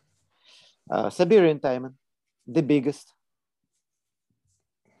similar. Siberian taimen, the biggest,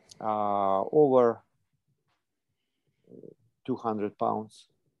 over 200 pounds,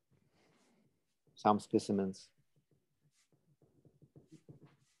 some specimens.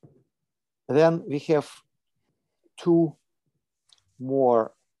 Then we have 2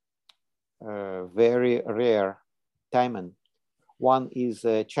 more very rare taimen. One is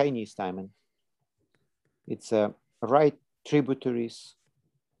Chinese taimen. It's right tributaries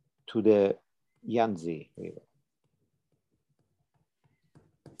to the Yangtze River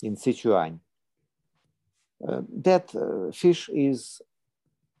in Sichuan. That fish is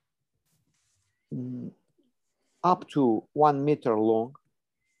up to 1 meter long,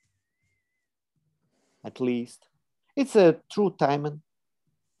 at least. It's a true taimen.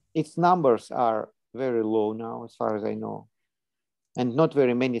 Its numbers are very low now, as far as I know. And not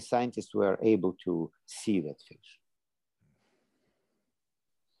very many scientists were able to see that fish.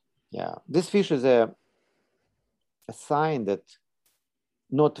 Yeah, this fish is a sign that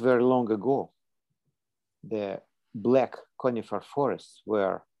not very long ago, the black conifer forests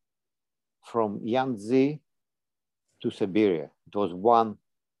were from Yangtze to Siberia. It was one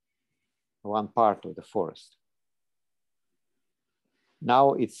part of the forest.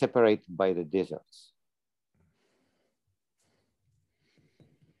 Now it's separated by the deserts.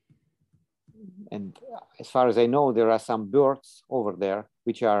 And as far as I know, there are some birds over there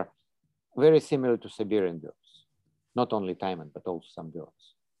which are very similar to Siberian birds. Not only taimen, but also some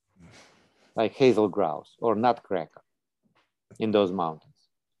birds, like hazel grouse or nutcracker in those mountains.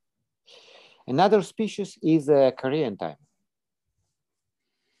 Another species is a Korean taimen,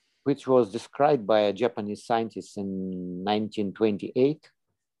 which was described by a Japanese scientist in 1928.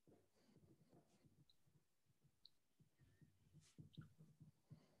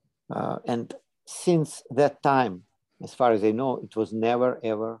 And since that time, as far as I know, it was never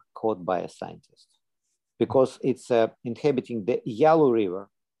ever caught by a scientist because it's inhabiting the Yalu River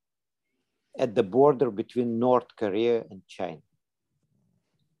at the border between North Korea and China.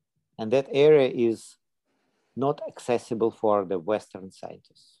 And that area is not accessible for the Western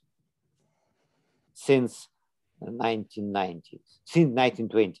scientists since the 1990s, since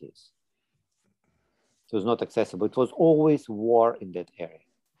 1920s. It was not accessible. It was always war in that area.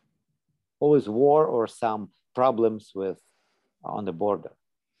 Always war or some problems on the border.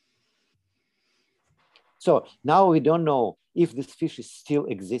 So now we don't know if this fish is still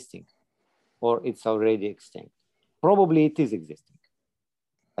existing or it's already extinct. Probably it is existing,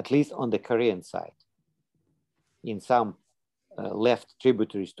 at least on the Korean side, in some left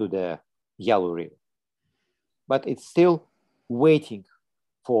tributaries to the Yalu River. But it's still waiting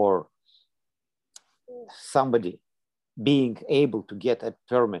for somebody being able to get a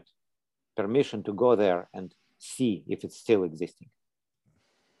permission to go there and see if it's still existing.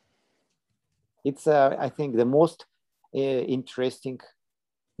 It's, I think, the most interesting,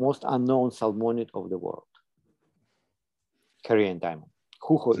 most unknown salmonid of the world. Korean taimen,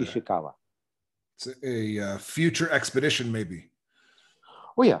 Huho Ishikawa. It's a future expedition, maybe.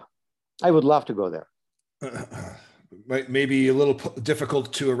 Oh yeah, I would love to go there. Maybe a little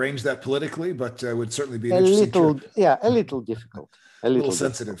difficult to arrange that politically, but would certainly be an a interesting little trip. Yeah, a little difficult. A little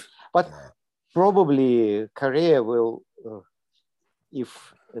sensitive. But probably Korea will,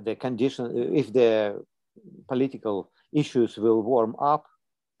 if the political issues will warm up,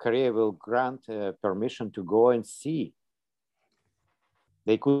 Korea will grant permission to go and see.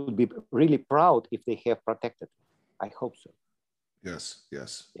 They could be really proud if they have protected. I hope so. Yes,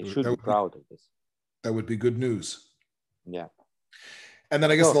 yes. They should be proud of this. That would be good news. Yeah. And then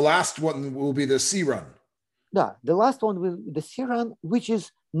I guess the last one will be the sea run. Yeah, the last one will be the sea run, which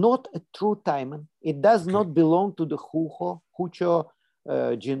is not a true taimen. It does not belong to the Hucho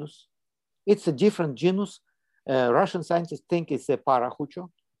genus. It's a different genus. Russian scientists think it's a parahucho.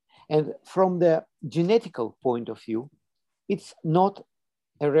 And from the genetical point of view, it's not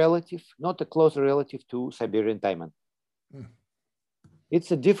a relative, not a close relative to Siberian taimen.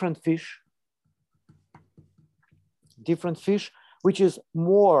 It's a different fish, which is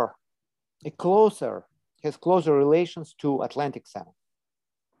more has closer relations to Atlantic salmon.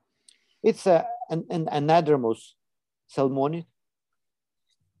 It's an anadromous salmonid,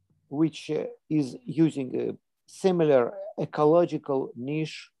 which is using a similar ecological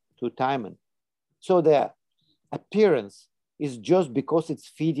niche to taimen. So the appearance is just because it's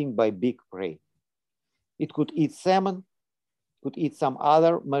feeding by big prey. It could eat salmon, could eat some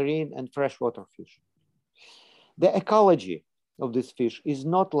other marine and freshwater fish. The ecology of this fish is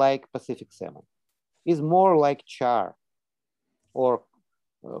not like Pacific salmon. It's more like char or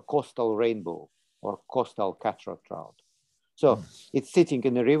coastal rainbow or coastal cutthroat trout. So it's sitting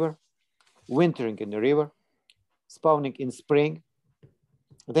in the river, wintering in the river, spawning in spring,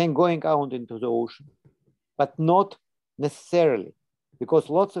 then going out into the ocean, but not necessarily, because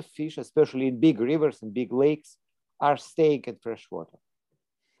lots of fish, especially in big rivers and big lakes, are staying in fresh water.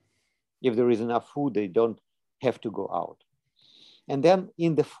 If there is enough food, they don't have to go out. And then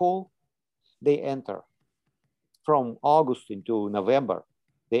in the fall, they enter. From August into November,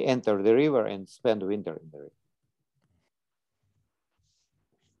 they enter the river and spend winter in the river.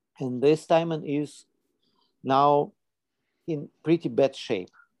 And this taimen is now in pretty bad shape.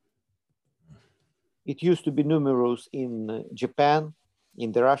 It used to be numerous in Japan,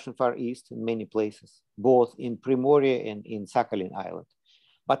 in the Russian Far East, in many places, both in Primorye and in Sakhalin Island.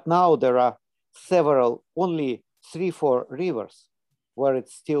 But now there are only 3-4 rivers where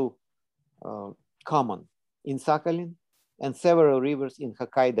it's still common in Sakhalin, and several rivers in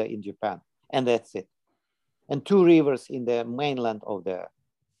Hokkaido in Japan, and that's it. And 2 rivers in the mainland of the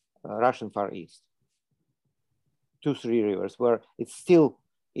Russian Far East. 2-3 rivers where it's still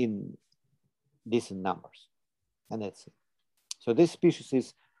in decent numbers, and that's it. So this species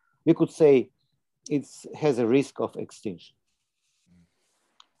is, we could say, it has a risk of extinction.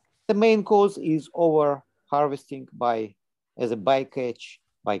 The main cause is over harvesting as a bycatch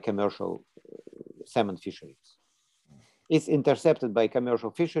by commercial salmon fisheries. It's intercepted by commercial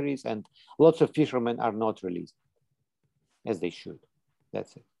fisheries, and lots of fishermen are not released as they should.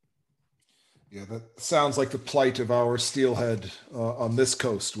 That's it. Yeah, that sounds like the plight of our steelhead on this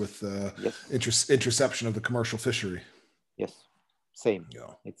coast with yes. Interception of the commercial fishery. Yes, same.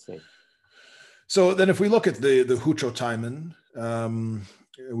 Yeah. It's same. So then if we look at the Hucho taimen,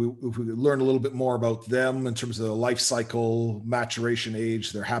 if we learn a little bit more about them in terms of the life cycle, maturation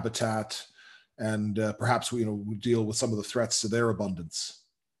age, their habitat, and perhaps we deal with some of the threats to their abundance.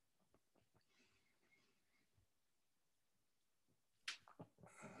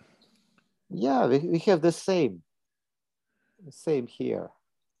 Yeah, we have the same here.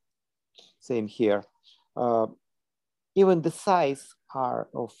 Same here. Even the size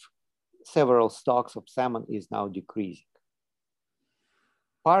of several stocks of salmon is now decreasing.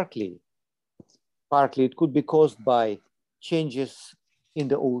 Partly it could be caused by changes in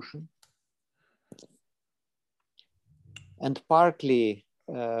the ocean, and partly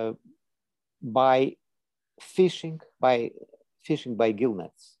by fishing by gill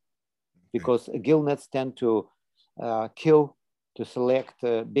nets, because gill nets tend to select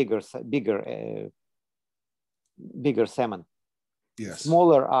bigger salmon. Yes.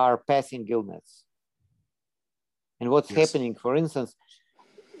 Smaller are passing gill nets. And what's happening, for instance,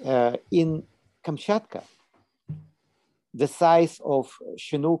 in Kamchatka, the size of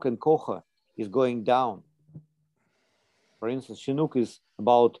Chinook and Kocha is going down. For instance, Chinook is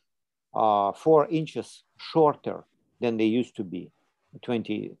about 4 inches shorter than they used to be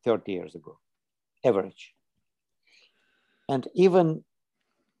 20, 30 years ago, average. And even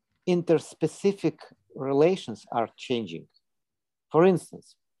interspecific relations are changing. For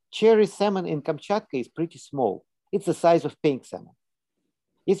instance, cherry salmon in Kamchatka is pretty small. It's the size of pink salmon.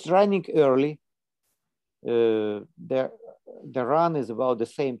 It's running early. The run is about the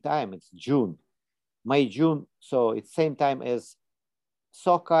same time. It's June, May, June. So it's same time as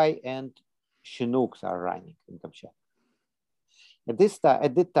sockeye and Chinooks are running in Kamchatka. At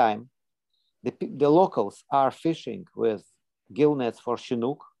that time, the locals are fishing with gill nets for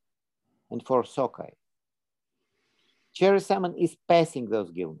Chinook and for sockeye. Cherry salmon is passing those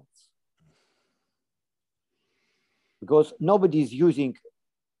gill nets because nobody is using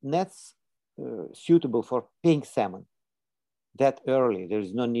nets suitable for pink salmon. that early. There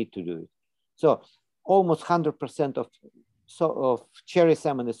is no need to do it. So almost 100% of cherry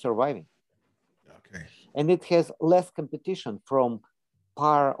salmon is surviving. Okay. And it has less competition from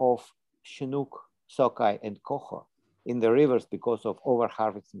par of Chinook, sockeye, and coho in the rivers because of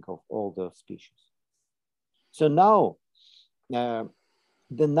overharvesting of all those species. So now the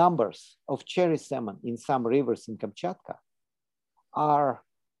numbers of cherry salmon in some rivers in Kamchatka are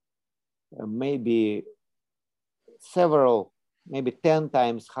maybe 10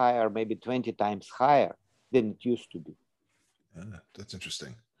 times higher, maybe 20 times higher than it used to be. That's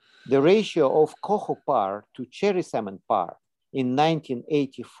interesting. The ratio of coho par to cherry salmon par in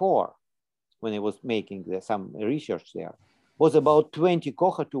 1984, when I was making some research there, was about 20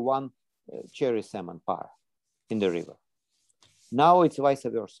 coho to 1 cherry salmon par in the river. Now it's vice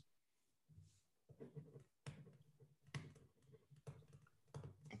versa.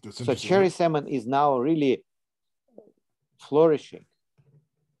 So cherry salmon is now really flourishing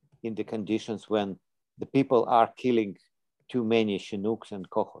in the conditions when the people are killing too many Chinooks and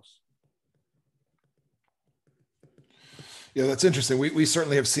cohos. Yeah, that's interesting. We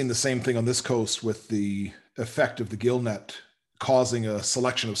certainly have seen the same thing on this coast with the effect of the gill net causing a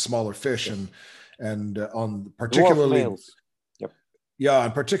selection of smaller fish. Yes. and on particularly, yep. Yeah,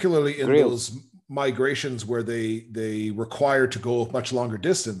 and particularly in those migrations where they require to go much longer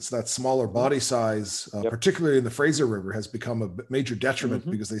distance, that smaller body size, particularly in the Fraser River, has become a major detriment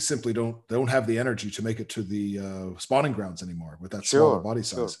because they simply don't have the energy to make it to the spawning grounds anymore with that smaller body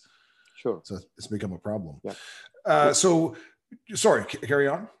size. Sure. So it's become a problem. Yeah. So, sorry, carry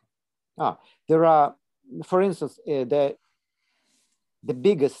on. There are, for instance, the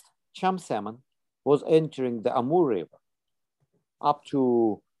biggest chum salmon was entering the Amur River, up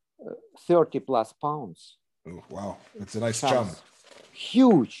to 30 plus pounds. Oh, wow. That's a nice chum.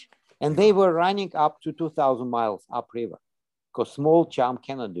 Huge. And they were running up to 2,000 miles upriver because small chum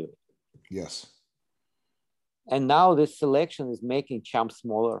cannot do it. Yes. And now this selection is making chum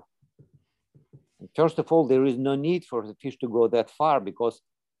smaller. And first of all, there is no need for the fish to go that far because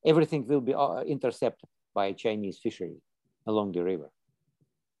everything will be intercepted by Chinese fishery along the river.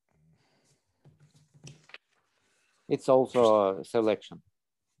 It's also a selection.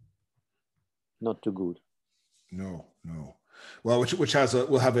 Not too good. No. Well, which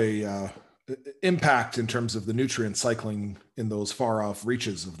will have a impact in terms of the nutrient cycling in those far off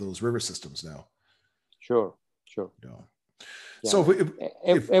reaches of those river systems now. Sure. No. Yeah. So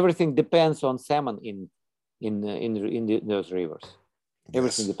if everything depends on salmon in those rivers.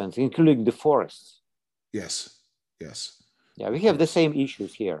 Everything depends, including the forests. Yes. Yeah, we have the same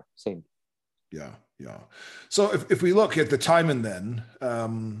issues here. Same. Yeah. So if we look at the taimen then,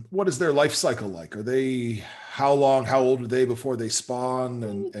 what is their life cycle like? Are they, how old are they before they spawn?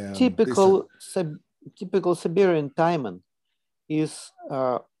 And typical Siberian taimen is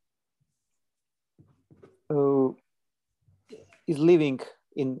living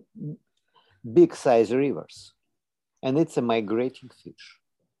in big size rivers, and it's a migrating fish.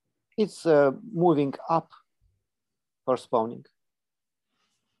 It's moving up for spawning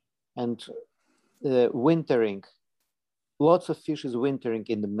and wintering. Lots of fish is wintering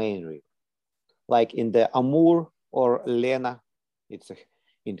in the main river, like in the Amur or Lena. It's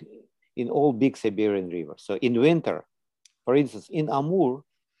in all big Siberian rivers. So in winter, for instance, in Amur,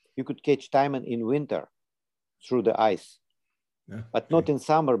 you could catch taimen in winter through the ice, but not in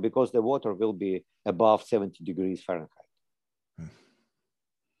summer because the water will be above 70 degrees Fahrenheit.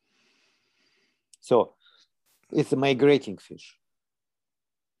 So it's a migrating fish.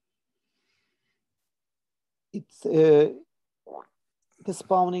 It's the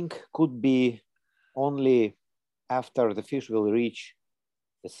spawning could be only after the fish will reach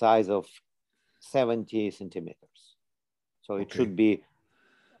the size of 70 centimeters. So it should be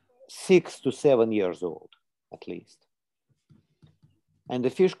 6 to 7 years old, at least. And the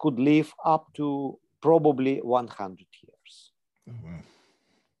fish could live up to probably 100 years. Oh, wow.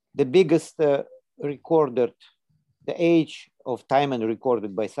 The biggest recorded, the age of taimen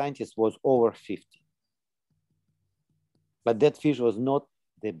recorded by scientists was over 50. But that fish was not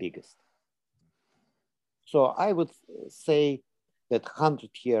the biggest. So I would say that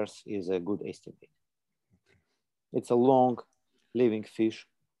 100 years is a good estimate. It's a long living fish.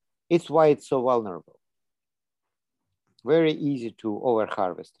 It's why it's so vulnerable. Very easy to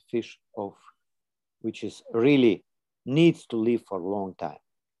overharvest a fish which is really needs to live for a long time.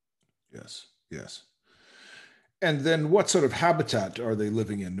 Yes. And then what sort of habitat are they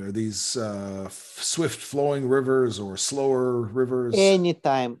living in? Are these swift flowing rivers or slower rivers? Any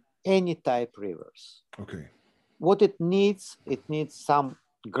type rivers. Okay. What it needs some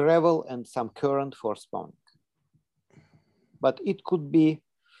gravel and some current for spawning. but it could be,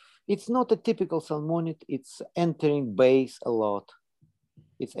 it's not a typical salmonid, it's entering bays a lot.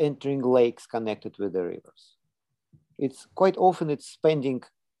 It's entering lakes connected with the rivers. It's quite often it's spending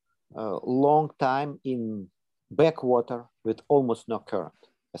a long time in backwater with almost no current,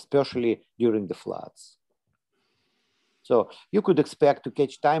 especially during the floods. So you could expect to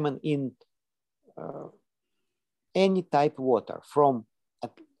catch taimen in any type water, from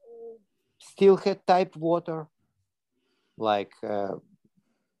steelhead type water, like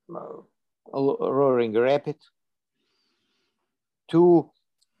roaring rapid, to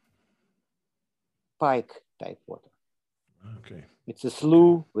pike type water. Okay. It's a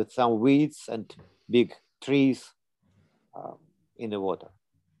slough with some weeds and big trees in the water,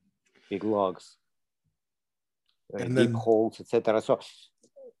 big logs, And deep then, holes, etc. So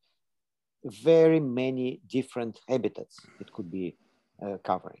very many different habitats it could be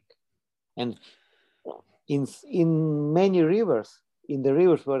covering. And in many rivers, in the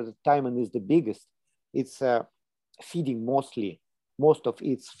rivers where the taimen is the biggest, it's feeding most of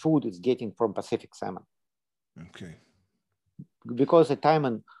its food is getting from Pacific salmon. okay. Because a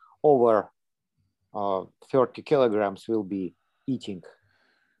taimen over 30 kilograms will be eating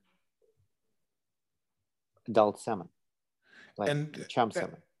adult salmon, like chum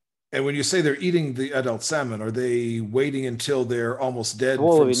salmon. And when you say they're eating the adult salmon, are they waiting until they're almost dead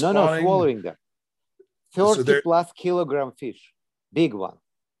Swallowing, from spawning? swallowing them. 30 plus kilogram fish, big one.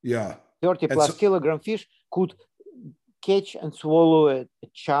 Yeah. 30 plus kilogram fish could catch and swallow a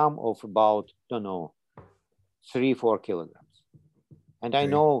chum of about, 3-4 kilograms. And I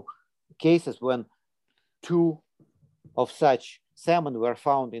know cases when 2 of such salmon were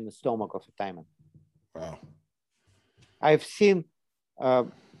found in the stomach of a taimen. Wow. I've seen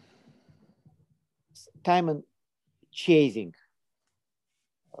taimen chasing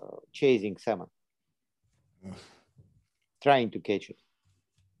salmon, trying to catch it.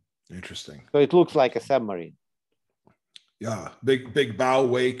 Interesting. So it looks like a submarine. Yeah, big bow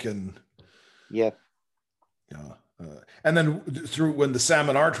wake and. Yeah. Yeah. And then through when the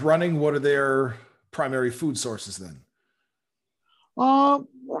salmon aren't running, what are their primary food sources then?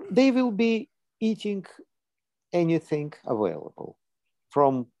 They will be eating anything available,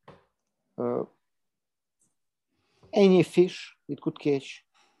 from any fish it could catch,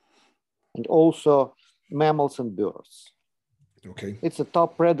 and also mammals and birds. Okay. It's a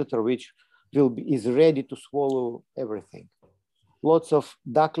top predator which is ready to swallow everything. Lots of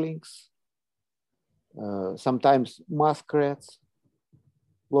ducklings, sometimes muskrats,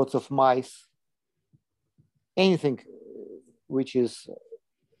 lots of mice, anything which is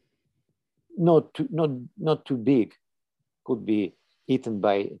not too big could be eaten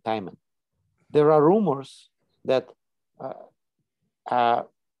by taimen. There are rumors that a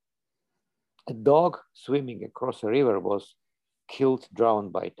dog swimming across a river was killed,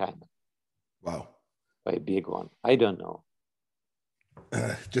 drowned by taimen. Wow. By a big one. I don't know.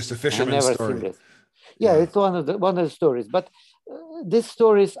 Just a fisherman's story. Seen this. Yeah, it's one of the stories. But these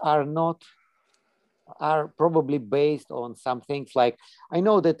stories are probably based on some things, like, I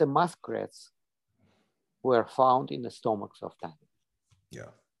know that the muskrats were found in the stomachs of taimen.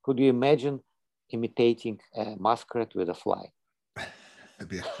 Yeah. Could you imagine imitating a muskrat with a fly? It'd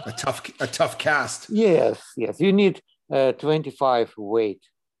be a tough cast. Yes. You need a 25 weight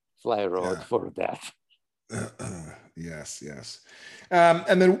fly rod for that. Yes.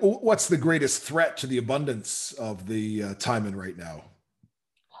 And then what's the greatest threat to the abundance of the taimen right now?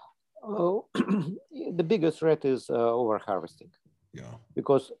 The biggest threat is overharvesting. Yeah.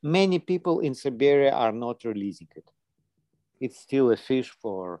 Because many people in Siberia are not releasing it. It's still a fish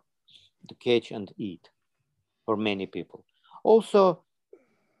to catch and eat for many people. Also,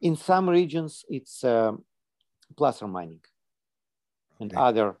 in some regions, it's placer mining and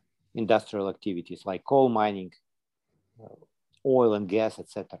other industrial activities like coal mining, oil and gas,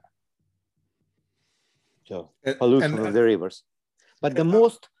 etc. So pollution of the rivers. But the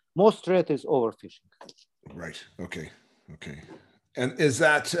most threat is overfishing. Right. Okay. And is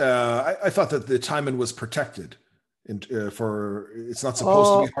that I thought that the taimen was protected, it's not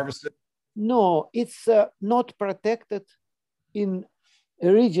supposed to be harvested? No, it's not protected in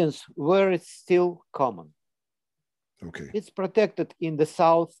regions where it's still common. Okay. It's protected in the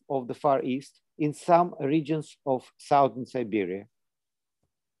south of the Far East, in some regions of southern Siberia,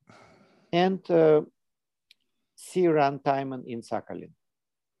 and sea run taimen in Sakhalin.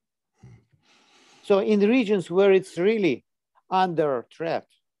 So in the regions where it's really under threat,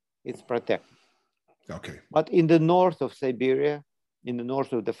 it's protected. Okay. But in the north of Siberia, in the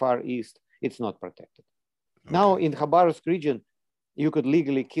north of the Far East, it's not protected. Okay. Now in Khabarovsk region, you could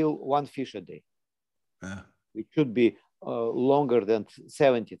legally kill 1 fish a day. It should be longer than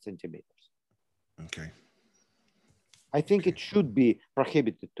 70 centimeters. Okay. I think it should be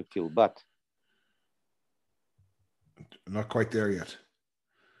prohibited to kill, but not quite there yet.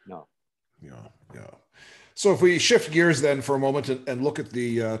 No. Yeah. So if we shift gears then for a moment and look at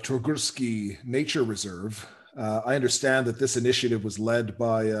the Turgursky Nature Reserve, I understand that this initiative was led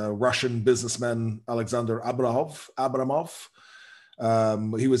by Russian businessman Alexander Abramov.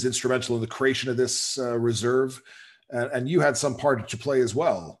 He was instrumental in the creation of this reserve, and you had some part to play as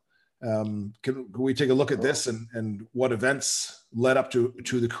well. Can we take a look at this and what events led up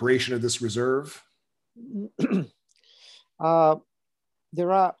to the creation of this reserve?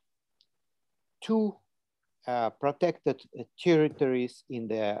 There are two protected territories in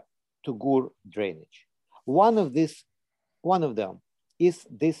the Tugur drainage. One of them is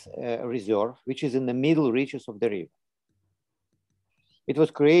this reserve, which is in the middle reaches of the river. It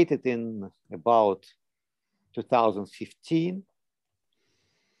was created in about 2015,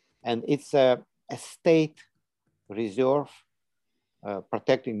 and it's a state reserve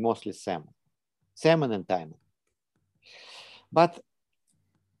protecting mostly salmon and taimen. But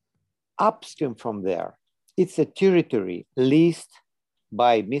upstream from there, it's a territory leased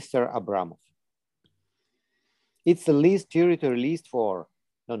by Mr. Abramov. It's a territory leased for,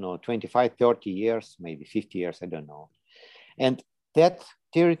 I don't know, 25, 30 years, maybe 50 years, I don't know. And that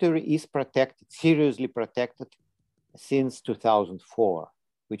territory is protected, seriously protected since 2004,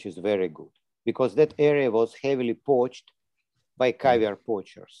 which is very good, because that area was heavily poached by caviar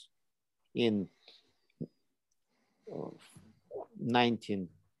poachers in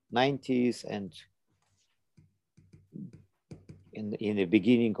 1990s and in the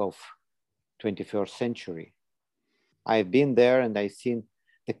beginning of 21st century. I've been there and I've seen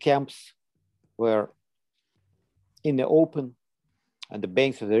the camps were in the open, and the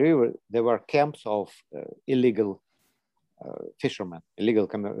banks of the river, there were camps of illegal fishermen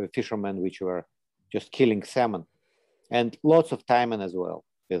which were just killing salmon, and lots of taimen as well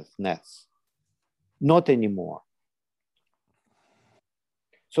with nets. Not anymore.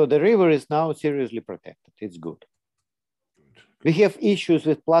 So the river is now seriously protected. It's good. We have issues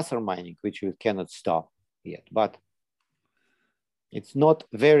with placer mining, which we cannot stop yet, but it's not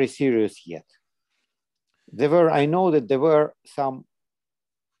very serious yet. I know that there were some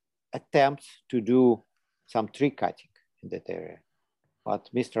attempts to do some tree cutting in that area, but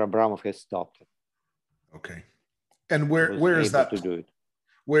Mr. Abramov has stopped it. Okay. And where is that? To do it.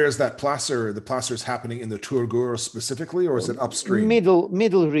 Where is that placer? The placer is happening in the Turgur specifically, or is it upstream?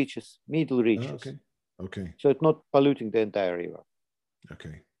 Middle reaches. Oh, okay. Okay. So it's not polluting the entire river.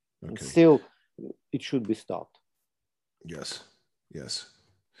 Okay. Okay. Still, it should be stopped. Yes.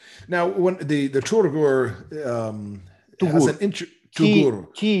 Now, when the Turgur has an Tugur.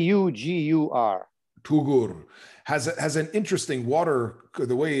 Tugur has an interesting water.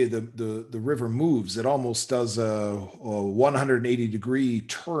 The way the river moves, it almost does a 180-degree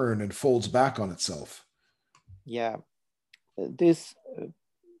turn and folds back on itself. Yeah,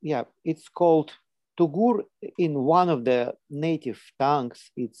 it's called Tugur in one of the native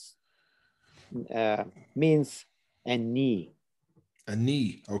tongues. It's means a knee. A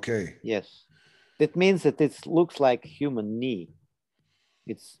knee, okay. Yes, that means that it looks like human knee.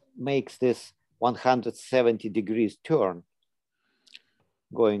 It makes this 170 degrees turn,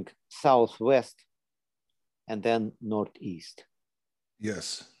 going southwest and then northeast.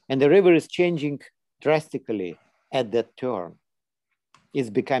 Yes. And the river is changing drastically at that turn. It's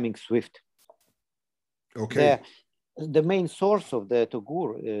becoming swift. Okay. The main source of the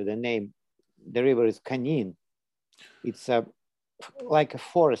Tugur, the river is Kanin. It's like a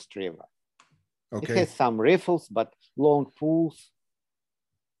forest river. Okay. It has some riffles, but long pools.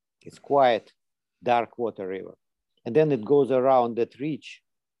 It's quiet, dark water river. And then it goes around that ridge,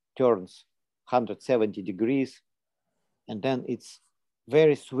 turns 170 degrees. And then it's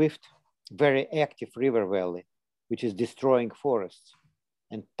very swift, very active river valley, which is destroying forests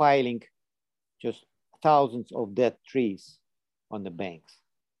and piling just thousands of dead trees on the banks.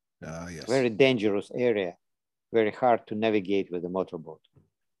 Yes. Very dangerous area, very hard to navigate with a motorboat.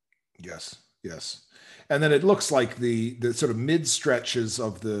 Yes. And then it looks like the sort of mid stretches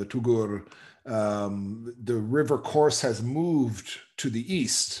of the Tugur, the river course has moved to the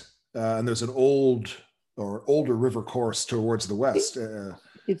east, and there's an older river course towards the west.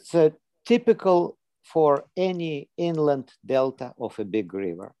 It's a typical for any inland delta of a big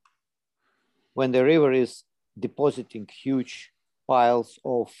river. When the river is depositing huge piles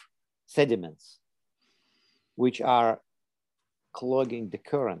of sediments, which are clogging the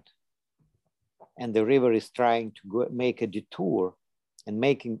current, and the river is trying to make a detour and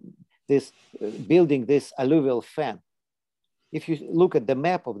building this alluvial fan if you look at the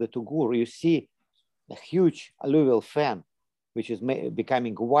map of the Tugur, you see a huge alluvial fan, which is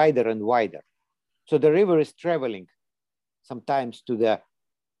becoming wider and wider. So the river is traveling sometimes to the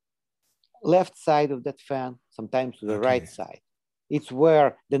left side of that fan, sometimes to the right side. It's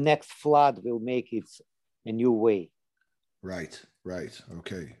where the next flood will make a new way. Right.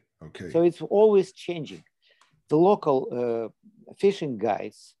 Okay. So it's always changing. The local fishing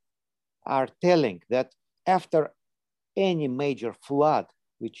guides are telling that after any major flood,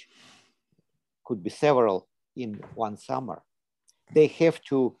 which could be several in one summer, they have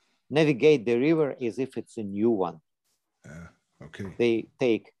to navigate the river as if it's a new one. Okay. They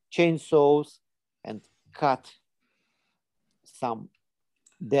take chainsaws and cut some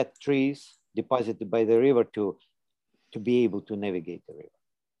dead trees deposited by the river to be able to navigate the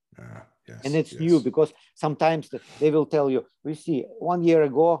river. Yes, and it's new because sometimes they will tell you, we see 1 year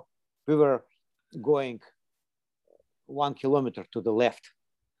ago, we were going 1 kilometer to the left,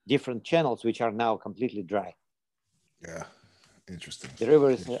 different channels, which are now completely dry. Yeah, interesting. The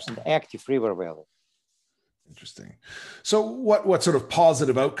river is an active river valley. Interesting. So what sort of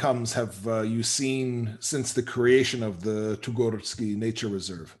positive outcomes have you seen since the creation of the Tugorsky Nature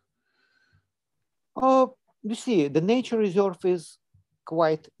Reserve? You see, the nature reserve is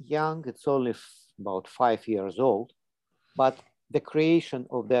quite young. It's only about 5 years old, but the creation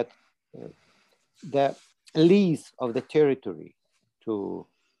of that, the lease of the territory to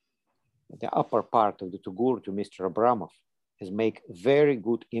the upper part of the Tugur to Mr. Abramov has made very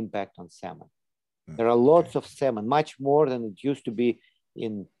good impact on salmon. There are lots of salmon, much more than it used to be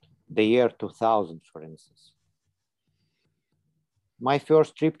in the year 2000, for instance. My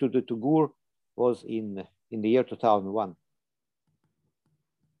first trip to the Tugur was in the year 2001.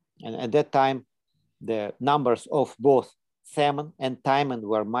 And at that time, the numbers of both salmon and taimen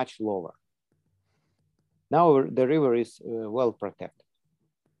were much lower. Now the river is well protected.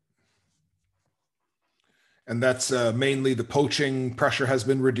 And that's mainly the poaching pressure has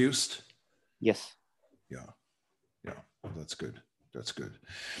been reduced? Yes. Yeah, well, that's good. That's good.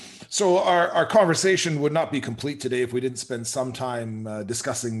 So our conversation would not be complete today if we didn't spend some time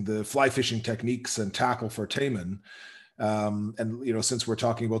discussing the fly fishing techniques and tackle for taimen. And since we're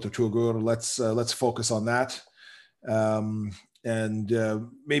talking about the Tugur, let's focus on that.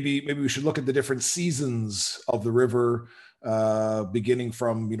 Maybe we should look at the different seasons of the river, beginning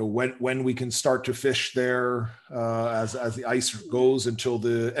from when we can start to fish there as the ice goes until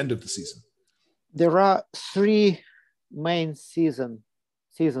the end of the season. There are 3 main seasons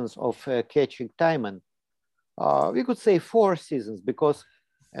of catching taimen. We could say 4 seasons because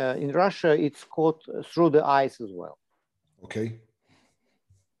in Russia it's caught through the ice as well. Okay.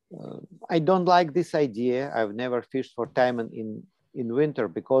 I don't like this idea. I've never fished for taimen in winter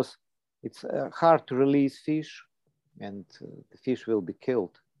because it's hard to release fish and the fish will be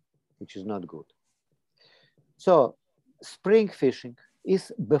killed, which is not good. So spring fishing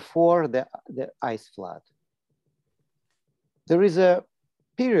is before the ice flood. There is a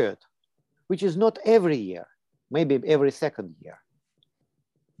period, which is not every year, maybe every second year,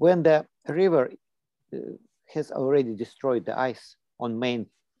 when the river has already destroyed the ice on main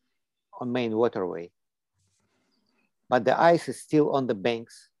waterway. But the ice is still on the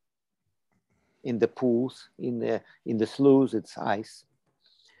banks, in the pools, in the sloughs, it's ice.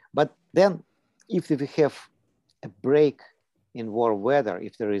 But then if we have a break in warm weather,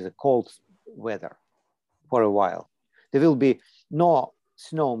 if there is a cold weather for a while, there will be no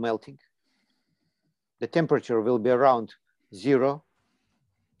snow melting. The temperature will be around 0,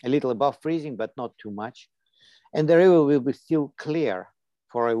 a little above freezing, but not too much. And the river will be still clear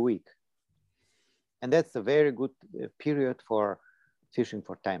for a week. And that's a very good period for fishing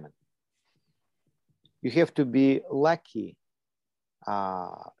for taimen. You have to be lucky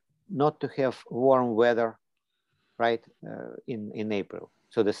not to have warm weather right in April.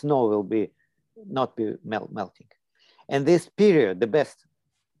 So the snow will not be melting. And this period, the best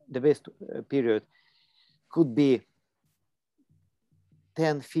period could be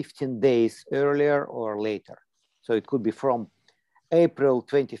 10, 15 days earlier or later. So it could be from April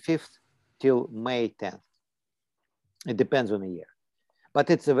 25th till May 10th. It depends on the year. But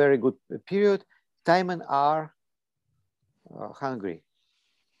it's a very good period. Taimen are hungry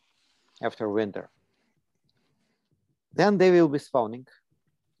after winter. Then they will be spawning.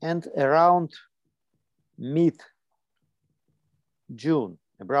 And around mid-June,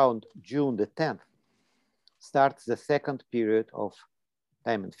 around June the 10th, starts the second period of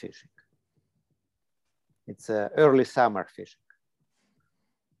taimen fishing. It's early summer fishing.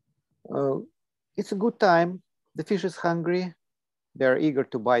 It's a good time. The fish is hungry. They're eager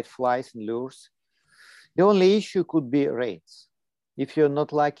to bite flies and lures. The only issue could be rains. If you're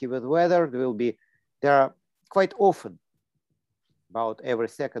not lucky with weather, there are quite often, about every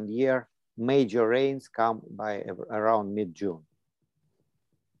second year, major rains come by around mid-June.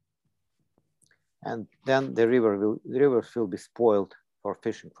 And then the rivers will be spoiled for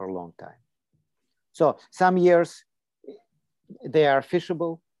fishing for a long time. So some years they are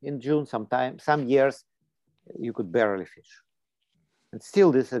fishable in June, some years you could barely fish. And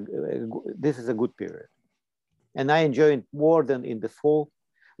still this is a good period. And I enjoy it more than in the fall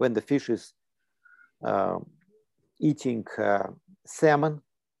when the fish is eating salmon.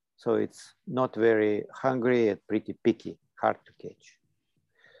 So it's not very hungry and pretty picky, hard to catch.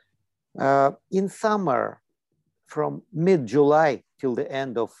 In summer, from mid-July till the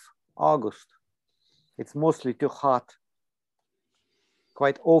end of August, it's mostly too hot.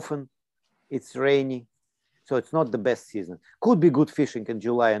 Quite often it's rainy, so it's not the best season. Could be good fishing in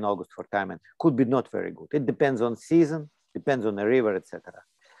July and August for taimen, could be not very good. It depends on season, depends on the river, etc.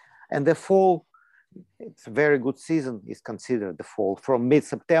 And the fall, it's a very good season, is considered the fall from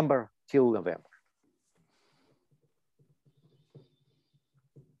mid-September till November.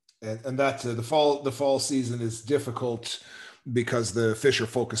 And that the fall season is difficult because the fish are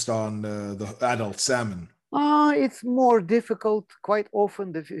focused on the adult salmon. It's more difficult. Quite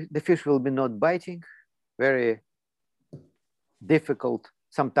often the fish will be not biting. Very difficult,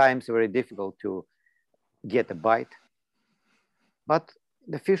 sometimes very difficult to get a bite. But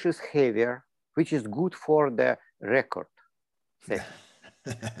the fish is heavier, which is good for the record setting.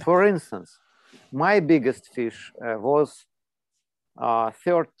 For instance, my biggest fish was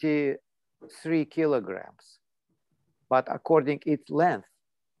 33 kilograms, but according its length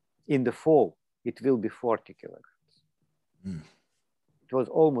in the fall, it will be 40 kilograms. Mm. It was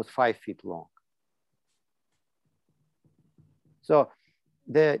almost 5 feet long. So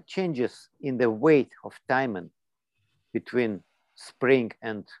the changes in the weight of taimen between spring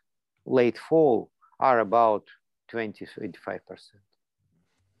and late fall are about 20–25%.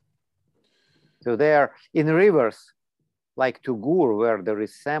 So they are in rivers like Tugur, where there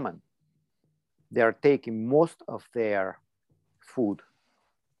is salmon, they are taking most of their food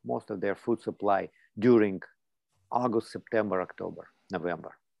supply during August, September, October,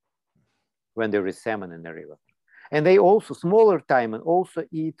 November, when there is salmon in the river. And they also, smaller taimen also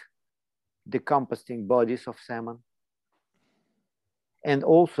eat decomposing bodies of salmon. And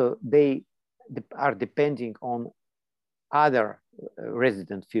also they are depending on other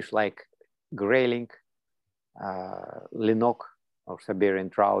resident fish like grayling, linok or Siberian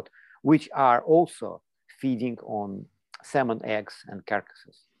trout, which are also feeding on salmon eggs and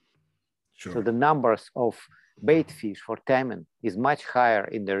carcasses. Sure. So the numbers of bait fish for taimen is much higher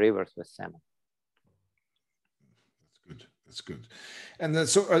in the rivers with salmon. That's good. And then,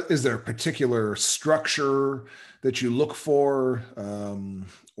 so is there a particular structure that you look for,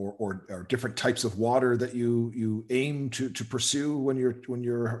 or different types of water that you aim to pursue when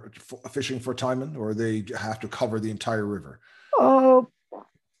you're fishing for taimen, or they have to cover the entire river? No,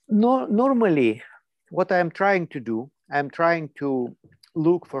 normally, what I'm trying to do, I'm trying to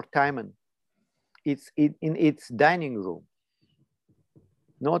look for taimen. It's in its dining room,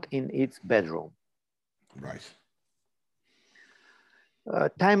 not in its bedroom. Right.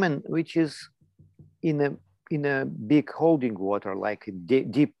 Taimen, which is in a big holding water, like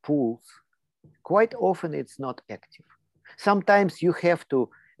deep pools, quite often it's not active. Sometimes you have to,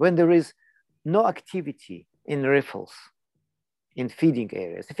 when there is no activity in riffles, in feeding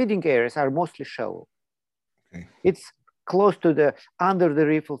areas. The feeding areas are mostly shallow. Okay. It's close to under the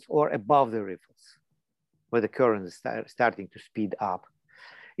riffles or above the riffles, where the current is starting to speed up.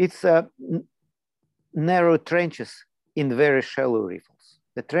 It's narrow trenches in very shallow riffles.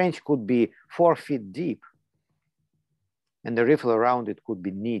 The trench could be 4 feet deep, and the riffle around it could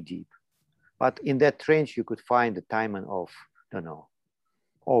be knee deep. But in that trench, you could find a taimen of, I don't know,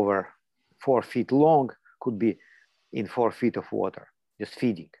 over 4 feet long, could be in 4 feet of water, just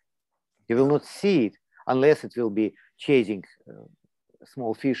feeding. You will not see it unless it will be chasing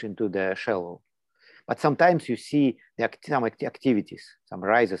small fish into the shallow. But sometimes you see some activities, some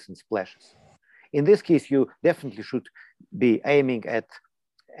rises and splashes. In this case, you definitely should be aiming at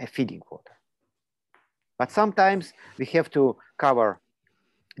a feeding water. But sometimes we have to cover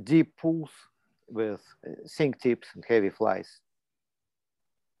deep pools with sink tips and heavy flies.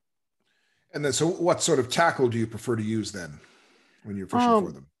 And then, so what sort of tackle do you prefer to use then when you're fishing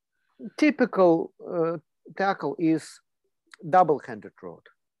for them? Typical tackle is double-handed rod.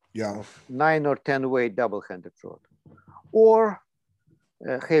 Yeah. 9 or 10 weight double-handed rod, or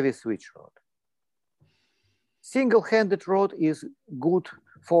a heavy switch rod. Single-handed rod is good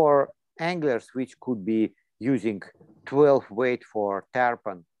for anglers which could be using 12 weight for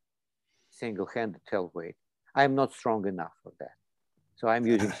tarpon, single-handed 12 weight. I'm not strong enough for that. So I'm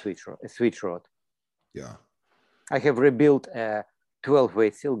using a switch rod. Yeah. I have rebuilt a 12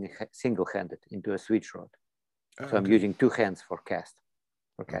 weight single-handed into a switch rod. So I'm using 2 hands for casting.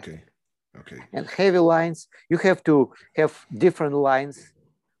 Okay. Okay. And heavy lines, you have to have different lines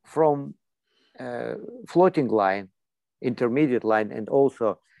from floating line, intermediate line, and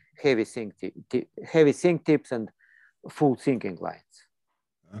also heavy sink tips and full sinking lines.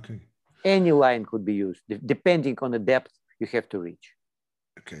 Okay. Any line could be used depending on the depth you have to reach.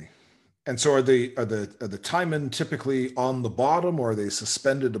 Okay. And so are the tiemen typically on the bottom, or are they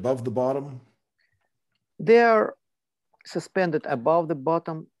suspended above the bottom? They are suspended above the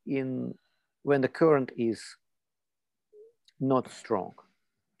bottom when the current is not strong.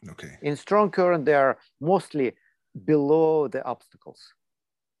 Okay. In strong current, they are mostly below the obstacles.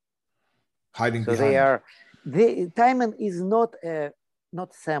 Hiding so behind. The tiemen is not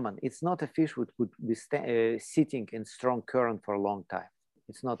salmon. It's not a fish which would be sitting in strong current for a long time.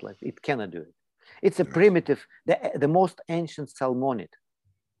 It's not like it cannot do it. It's a primitive, the most ancient salmonid,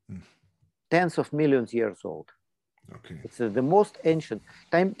 tens of millions years old. Okay. It's the most ancient.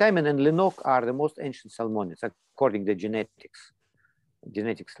 Tiemen and Lenok are the most ancient salmonids according to genetics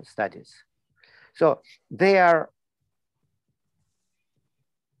studies. So they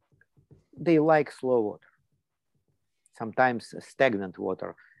like slow water, sometimes stagnant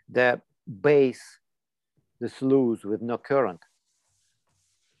water. The base, the sloughs with no current.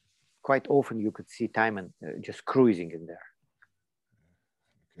 Quite often you could see tiemen just cruising in there.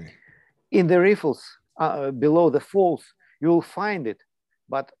 Okay. In the riffles below the falls, you will find it,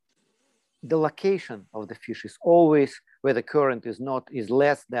 but the location of the fish is always where the current is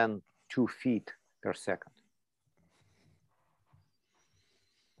less than 2 feet per second.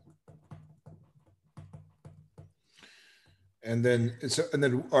 And then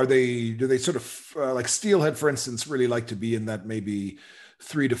do they sort of like steelhead, for instance, really like to be in that maybe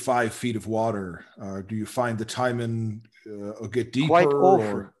 3 to 5 feet of water? Do you find the tiemen get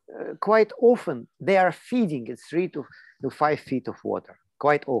deeper? Quite often they are feeding at 3 to 5 feet of water.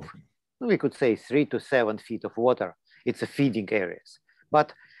 Quite often, we could say 3 to 7 feet of water. It's a feeding areas,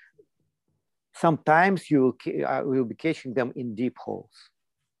 but sometimes you will be catching them in deep holes,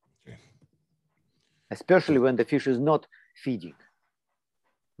 especially when the fish is not feeding.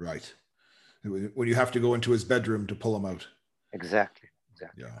 Right. When you have to go into his bedroom to pull him out. Exactly.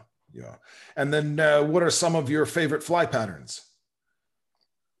 Yeah. And then what are some of your favorite fly patterns?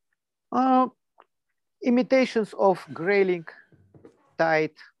 Imitations of grayling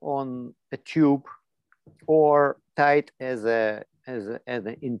tied on a tube or tied as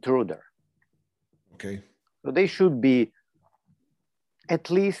an intruder. Okay. So they should be at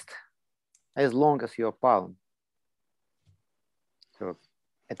least as long as your palm. So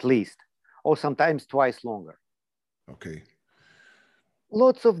at least, or sometimes twice longer. Okay.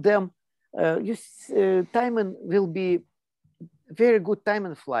 Lots of them. Tiemen will be very good.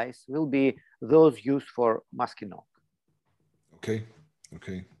 Tiemen flies will be those used for Maskinook. Okay.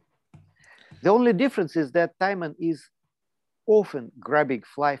 The only difference is that tiemen is often grabbing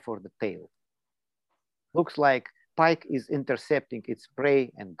fly for the tail. Looks like pike is intercepting its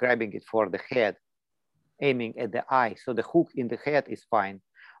prey and grabbing it for the head, aiming at the eye. So the hook in the head is fine.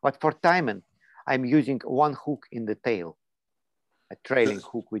 But for tiemen, I'm using one hook in the tail, a trailing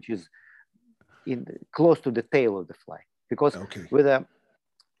hook, which is close to the tail of the fly. Because with a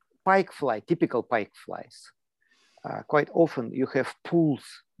pike fly, typical pike flies, quite often you have pulls,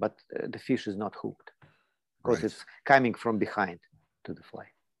 but the fish is not hooked because it's coming from behind to the fly.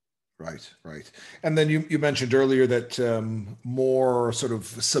 Right. And then you mentioned earlier that more sort of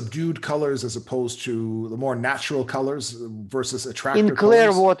subdued colors as opposed to the more natural colors versus attractive colors. In clear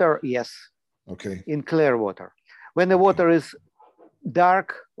colors? water, yes. Okay. In clear water. When the water is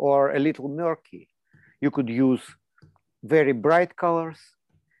dark or a little murky, you could use very bright colors,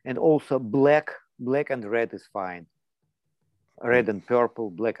 and also black and red is fine. Red and purple,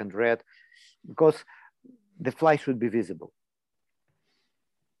 black and red, because the fly should be visible.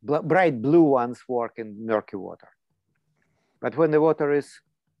 Bright blue ones work in murky water. But when the water is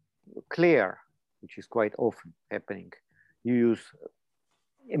clear, which is quite often happening, you use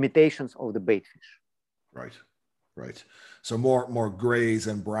imitations of the bait fish. Right. So more grays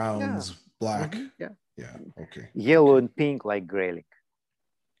and browns, black. Yeah. Okay. Yellow and pink like grayling.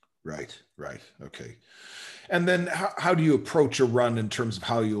 Right. Okay. And then how do you approach a run in terms of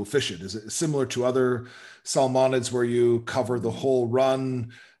how you'll fish it? Is it similar to other salmonids where you cover the whole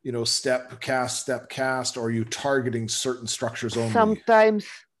run, step cast, or are you targeting certain structures only? Sometimes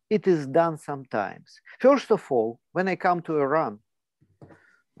it is done sometimes. First of all, when I come to Iran,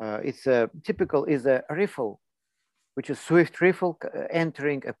 it's a typical is a riffle, which is swift riffle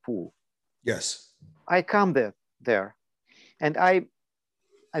entering a pool. Yes. I come there and I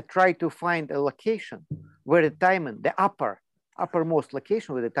try to find a location where the taimen, the uppermost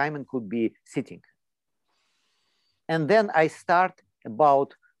location where the taimen could be sitting. And then I start about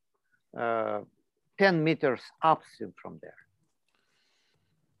 10 meters upstream from there,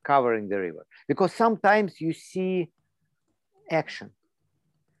 covering the river. Because sometimes you see action.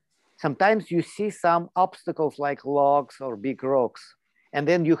 Sometimes you see some obstacles like logs or big rocks, and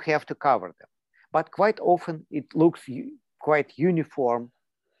then you have to cover them. But quite often it looks quite uniform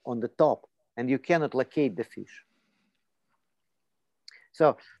on the top, and you cannot locate the fish.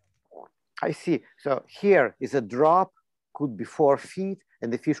 So I see, so here is a drop, could be 4 feet,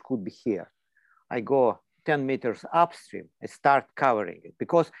 and the fish could be here. I go 10 meters upstream, I start covering it,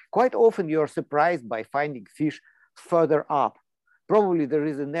 because quite often you're surprised by finding fish further up. Probably there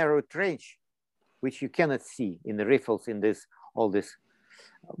is a narrow trench, which you cannot see in the riffles in all this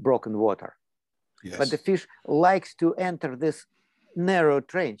broken water. Yes. But the fish likes to enter this narrow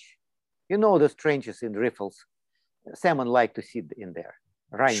trench. You know those trenches in riffles. Salmon like to sit in there.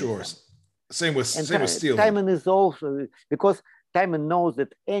 Sure. Them. Same with steelhead. Taimen is also, because taimen knows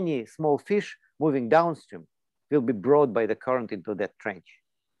that any small fish moving downstream will be brought by the current into that trench,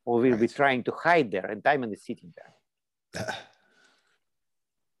 or will be trying to hide there, and taimen is sitting there.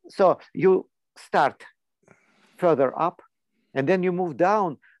 So you start further up, and then you move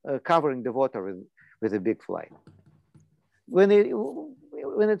down, covering the water with a big fly. When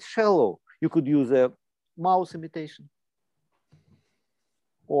it's shallow, you could use a mouse imitation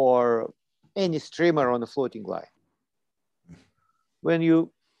or any streamer on a floating line.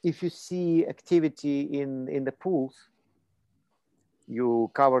 If you see activity in the pools,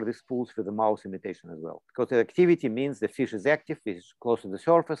 you cover these pools with a mouse imitation as well, because the activity means the fish is active, fish is close to the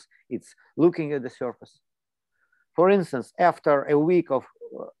surface, it's looking at the surface. For instance, after a week of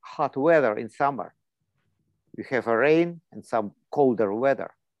hot weather in summer, you have a rain and some colder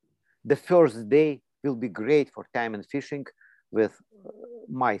weather. The first day will be great for taimen fishing with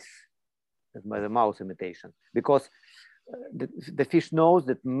mice, the mouse imitation, because the fish knows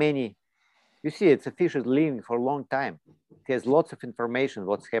that you see, it's a fish is living for a long time. It has lots of information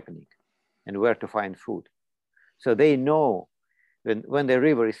what's happening and where to find food. So they know when the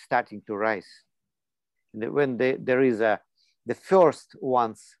river is starting to rise, when there is the first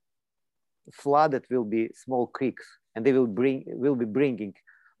ones flooded will be small creeks, and they will be bringing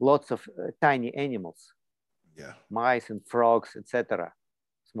lots of tiny animals, mice and frogs, etc.,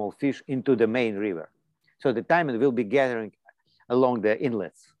 small fish into the main river. So the taimen will be gathering along the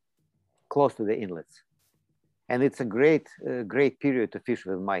inlets, close to the inlets. And it's a great period to fish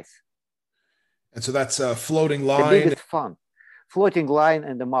with mice. And so that's a floating line. The biggest fun. Floating line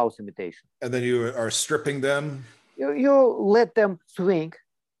and the mouse imitation. And then you are stripping them? You let them swing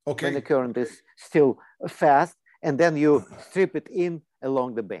when the current is still fast, and then you strip it in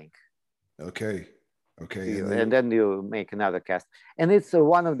along the bank. Okay. And then you make another cast. And it's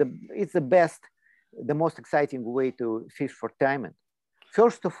it's the best, the most exciting way to fish for taimen.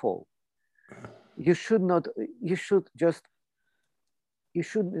 First of all, you should not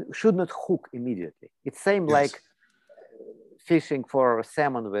hook immediately. It's same like fishing for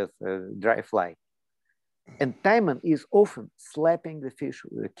salmon with dry fly. And taimen is often slapping the fish,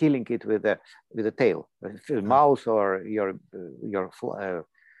 killing it with a tail, a mouse or your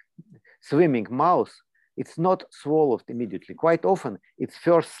swimming mouse. It's not swallowed immediately. Quite often, it's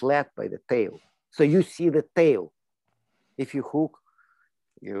first slapped by the tail. So you see the tail. If you hook,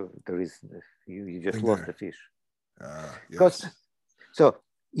 you just lost the fish. So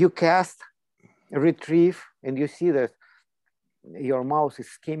you cast, retrieve, and you see that your mouse is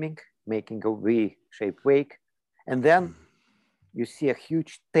skimming, making a V-shaped wake, and then you see a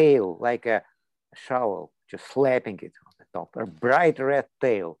huge tail, like a shovel, just slapping it on the top, a bright red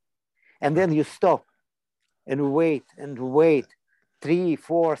tail. And then you stop and wait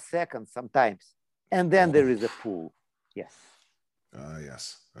 3-4 seconds sometimes. And then there is a pool. Yes.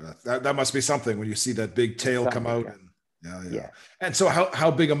 Yes. That must be something when you see that big tail come out. Yeah. And so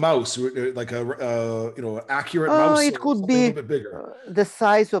how big a mouse? Like a accurate mouse? It could be a bit bigger. The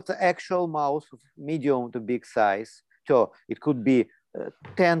size of the actual mouse, medium to big size. So it could be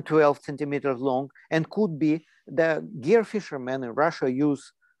 10-12 centimeters long, and could be the gear fishermen in Russia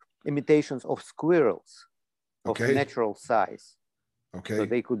use imitations of squirrels of natural size. So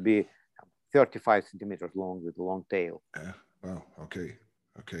they could be 35 centimeters long with a long tail. Wow. Okay.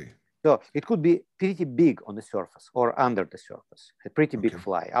 So it could be pretty big on the surface or under the surface, a pretty big Okay.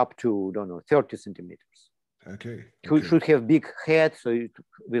 fly, up to, don't know, 30 centimeters. Okay. It should have big head, so it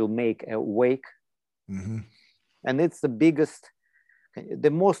will make a wake. Mm-hmm. And it's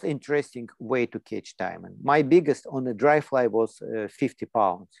the most interesting way to catch taimen. My biggest on the dry fly was 50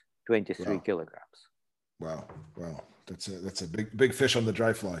 pounds, 23 kilograms. Wow. Wow. That's a big fish on the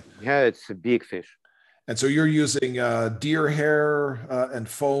dry fly. Yeah, it's a big fish. And so you're using deer hair and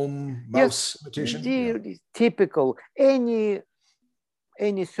foam mouse imitation? Deer, typical. Any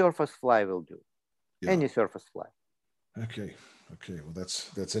surface fly will do. Yeah. Any surface fly. Okay. Okay. Well,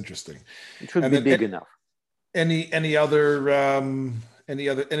 that's interesting. It should be big enough. Anything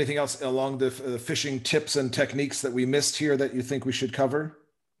else along the fishing tips and techniques that we missed here that you think we should cover?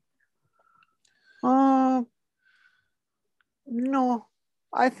 No,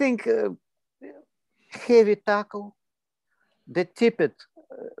 I think heavy tackle. The tippet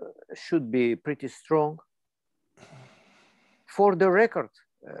should be pretty strong. For the record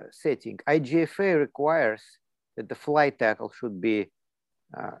setting, IGFA requires that the fly tackle should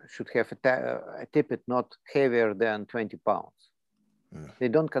have a tippet not heavier than 20 pounds. They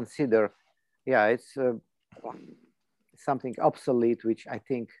don't consider, it's something obsolete, which I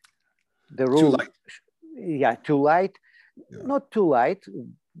think the rule, too light, not too light.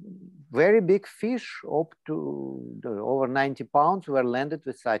 Very big fish up to over 90 pounds were landed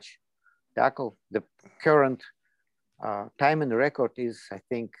with such tackle. The current taimen record is, I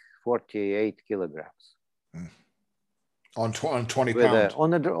think, 48 kilograms. On 20 pounds?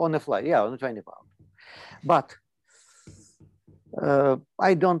 On a fly, on 20 pounds. But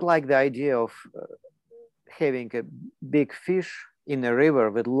I don't like the idea of having a big fish in a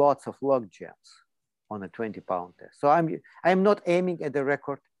river with lots of log jams on a 20-pound test. So I'm not aiming at the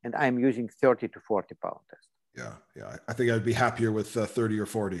record, and I'm using 30 to 40 pound test. Yeah. I think I'd be happier with 30 or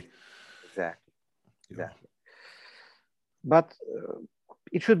 40. Exactly. But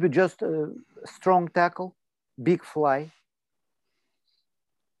it should be just a strong tackle, big fly,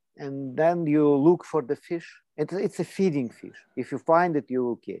 and then you look for the fish. It's a feeding fish. If you find it, you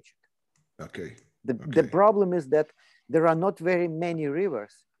will catch it. Okay. The problem is that there are not very many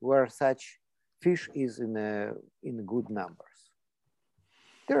rivers where such fish is in good numbers.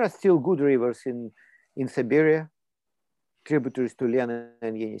 There are still good rivers in Siberia, tributaries to Lena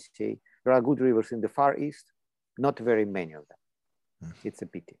and Yenisei. There are good rivers in the Far East, not very many of them. It's a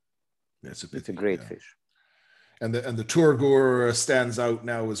pity. It's a great fish. And the turgur stands out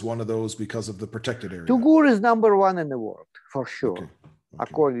now as one of those because of the protected area. Turgur is number one in the world, for sure. Okay.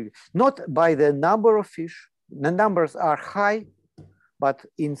 According, not by the number of fish. The numbers are high, but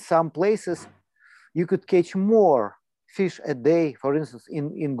in some places you could catch more fish a day, for instance,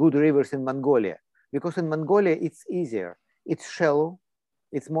 in good rivers in Mongolia. Because in Mongolia, it's easier. It's shallow.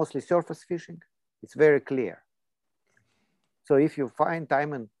 It's mostly surface fishing. It's very clear. So if you find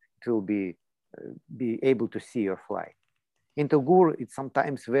taimen, it will be able to see your fly. In Turgur, it's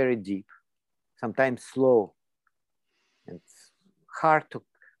sometimes very deep, sometimes slow. And it's hard to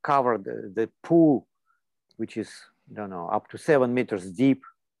cover the pool, which is, up to 7 meters deep,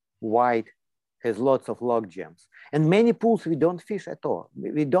 wide, has lots of log jams. And many pools we don't fish at all.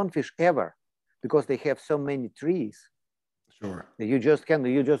 We don't fish ever because they have so many trees. Sure. You just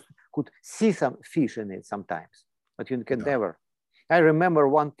could see some fish in it sometimes, but you can never. I remember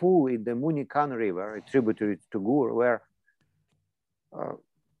one pool in the Munikan River, a tributary to Gur, where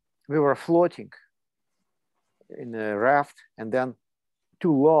we were floating in a raft, and then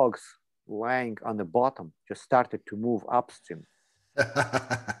 2 logs lying on the bottom just started to move upstream.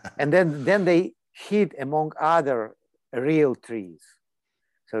 And then they hid among other real trees.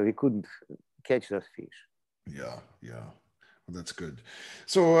 So we couldn't catch those fish. Yeah. Well, that's good.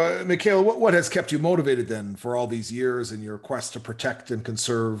 So, Mikhail, what has kept you motivated then for all these years in your quest to protect and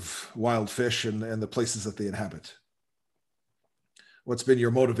conserve wild fish and the places that they inhabit? What's been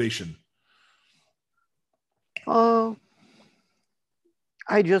your motivation? I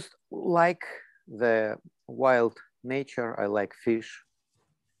just like the wild nature. I like fish,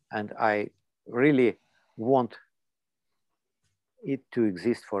 and I really want it to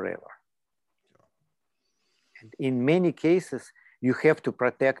exist forever. And in many cases, you have to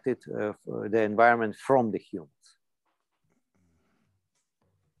protect it, the environment from the humans.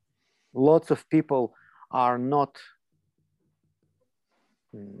 Lots of people are not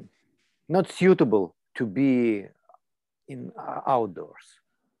suitable to be in outdoors.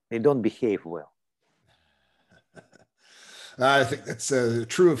 They don't behave well. I think that's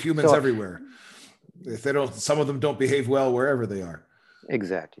true of humans everywhere. If they don't, some of them don't behave well wherever they are.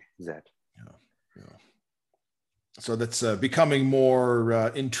 Exactly. Yeah. So that's becoming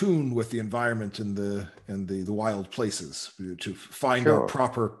more in tune with the environment and the wild places to find our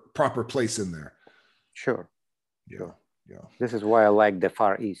proper place in there. Sure. Yeah. Sure. Yeah. This is why I like the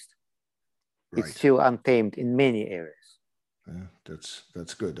Far East. Right. It's still untamed in many areas. Yeah,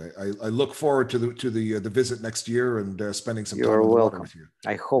 that's good. I look forward to the visit next year and spending some time You're on the welcome. water with you.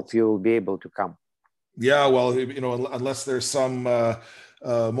 I hope you'll be able to come. Yeah, well, unless there's some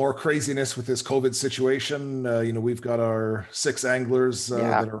more craziness with this COVID situation, we've got our 6 anglers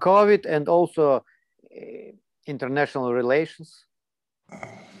that are COVID and also international relations.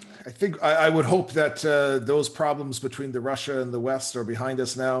 I think I would hope that those problems between the Russia and the West are behind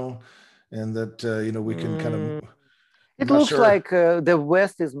us now, and that we can kind of. It looks like the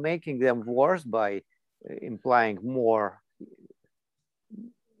West is making them worse by implying more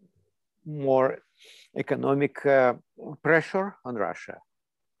economic pressure on Russia.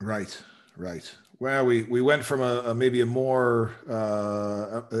 Right. Well, we went from maybe a more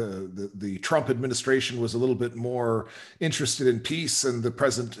the Trump administration was a little bit more interested in peace, and the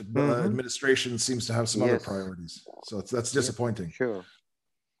present administration seems to have some other priorities. So that's disappointing. Yes, sure.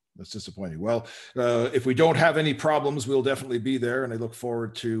 That's disappointing. Well, if we don't have any problems, we'll definitely be there. And I look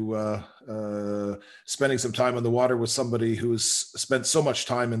forward to spending some time on the water with somebody who's spent so much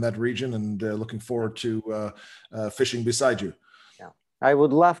time in that region, and looking forward to fishing beside you. Yeah, I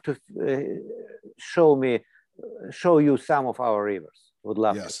would love to show you some of our rivers. Would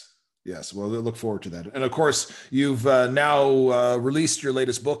love to. Yes. Well, we'll look forward to that. And of course, you've now released your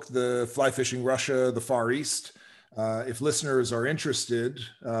latest book, The Fly Fishing Russia, the Far East. If listeners are interested,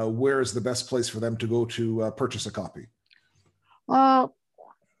 where is the best place for them to go to purchase a copy?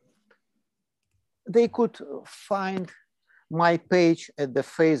 They could find my page at the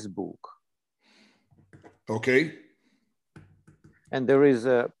Facebook. Okay. And there is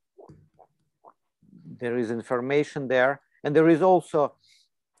information there, and there is also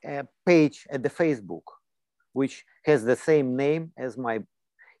a page at the Facebook, which has the same name as my.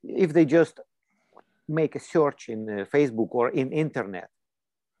 If they just make a search in Facebook or in internet.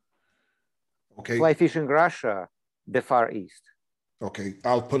 Okay. Fly Fishing Russia, the Far East. Okay,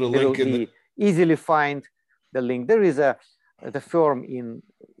 I'll put a link in. Will easily find the link. There is the firm in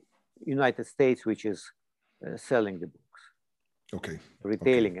United States which is selling the books. Okay.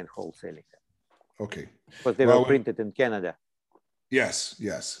 Retailing and wholesaling them. Okay. Because they were printed in Canada. Yes.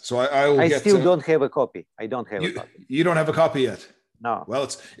 So I still don't have a copy. I don't have a copy. You don't have a copy yet? No. Well,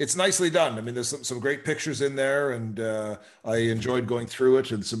 it's nicely done. I mean, there's some great pictures in there, and I enjoyed going through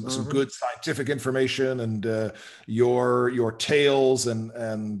it, and some good scientific information, and your tales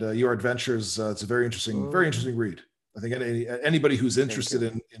and your adventures. It's a very interesting read. I think anybody who's interested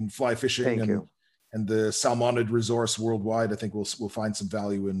in fly fishing and the salmonid resource worldwide, I think will find some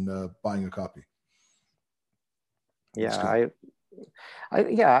value in buying a copy. Yeah,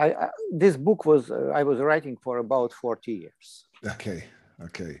 this book was I was writing for about 40 years. Okay.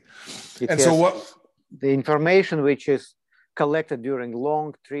 And so what the information which is collected during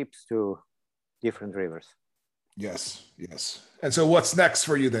long trips to different rivers. Yes. And so what's next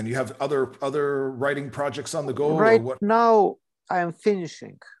for you then? You have other writing projects on the go? Right now I am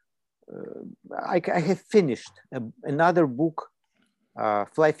finishing. I have finished another book,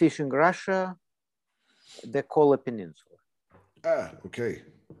 Fly Fishing Russia, the Kola Peninsula. Okay.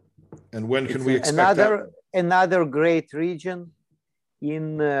 And when can we expect another great region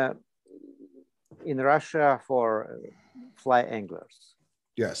in Russia for fly anglers.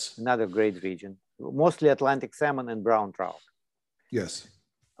 Yes. Another great region, mostly Atlantic salmon and brown trout. Yes.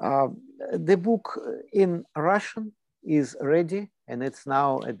 The book in Russian is ready, and it's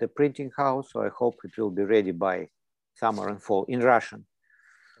now at the printing house, so I hope it will be ready by summer and fall in Russian.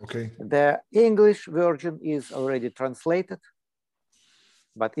 Okay. The English version is already translated,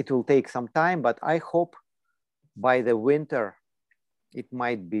 but it will take some time, but I hope by the winter it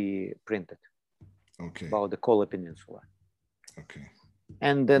might be printed. Okay. About the Kola Peninsula. Okay.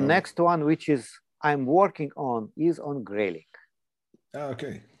 And the next one, which is I'm working on, is on grayling.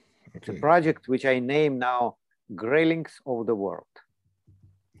 Okay. It's a project which I name now Graylings of the World.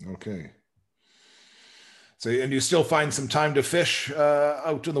 Okay. So, and you still find some time to fish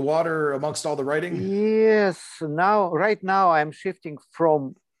out in the water amongst all the writing? Yes. Right now, I'm shifting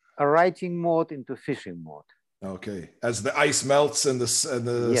from a writing mode into fishing mode. Okay. As the ice melts and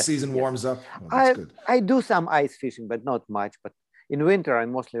the season warms up. Well, that's good. I do some ice fishing, but not much. But in winter,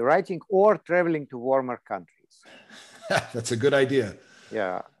 I'm mostly writing or traveling to warmer countries. That's a good idea.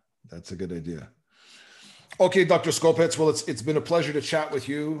 Yeah. That's a good idea. Okay, Dr. Skopets. Well, it's been a pleasure to chat with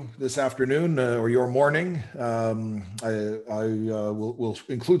you this afternoon or your morning. I will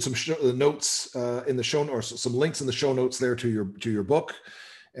include some notes in the show, or some links in the show notes there to your book.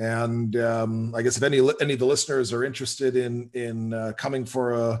 And I guess if any of the listeners are interested in coming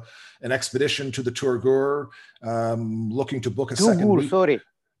for an expedition to the Turgur, looking to book a second week. Sorry,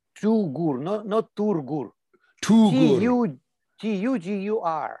 Turgur, not Turgur. Turgur. Tugur.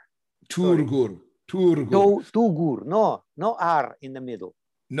 Turgur. Turgur. Tugur. No R in the middle.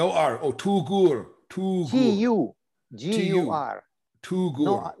 No R. Oh, Turgur. Tugur.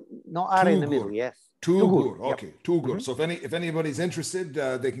 Turgur. No R in the middle. Yes. Turgur. Okay. Yep. Turgur. Mm-hmm. So if anybody's interested,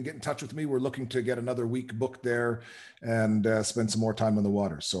 they can get in touch with me. We're looking to get another week booked there and spend some more time on the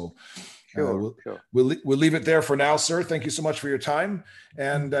water. So sure. We'll leave it there for now, sir. Thank you so much for your time.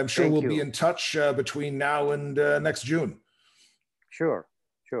 And I'm sure we'll be in touch between now and next June. Sure.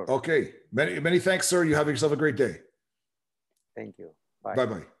 Okay. Many thanks, sir. You have yourself a great day. Thank you. Bye.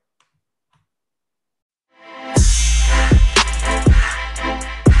 Bye-bye.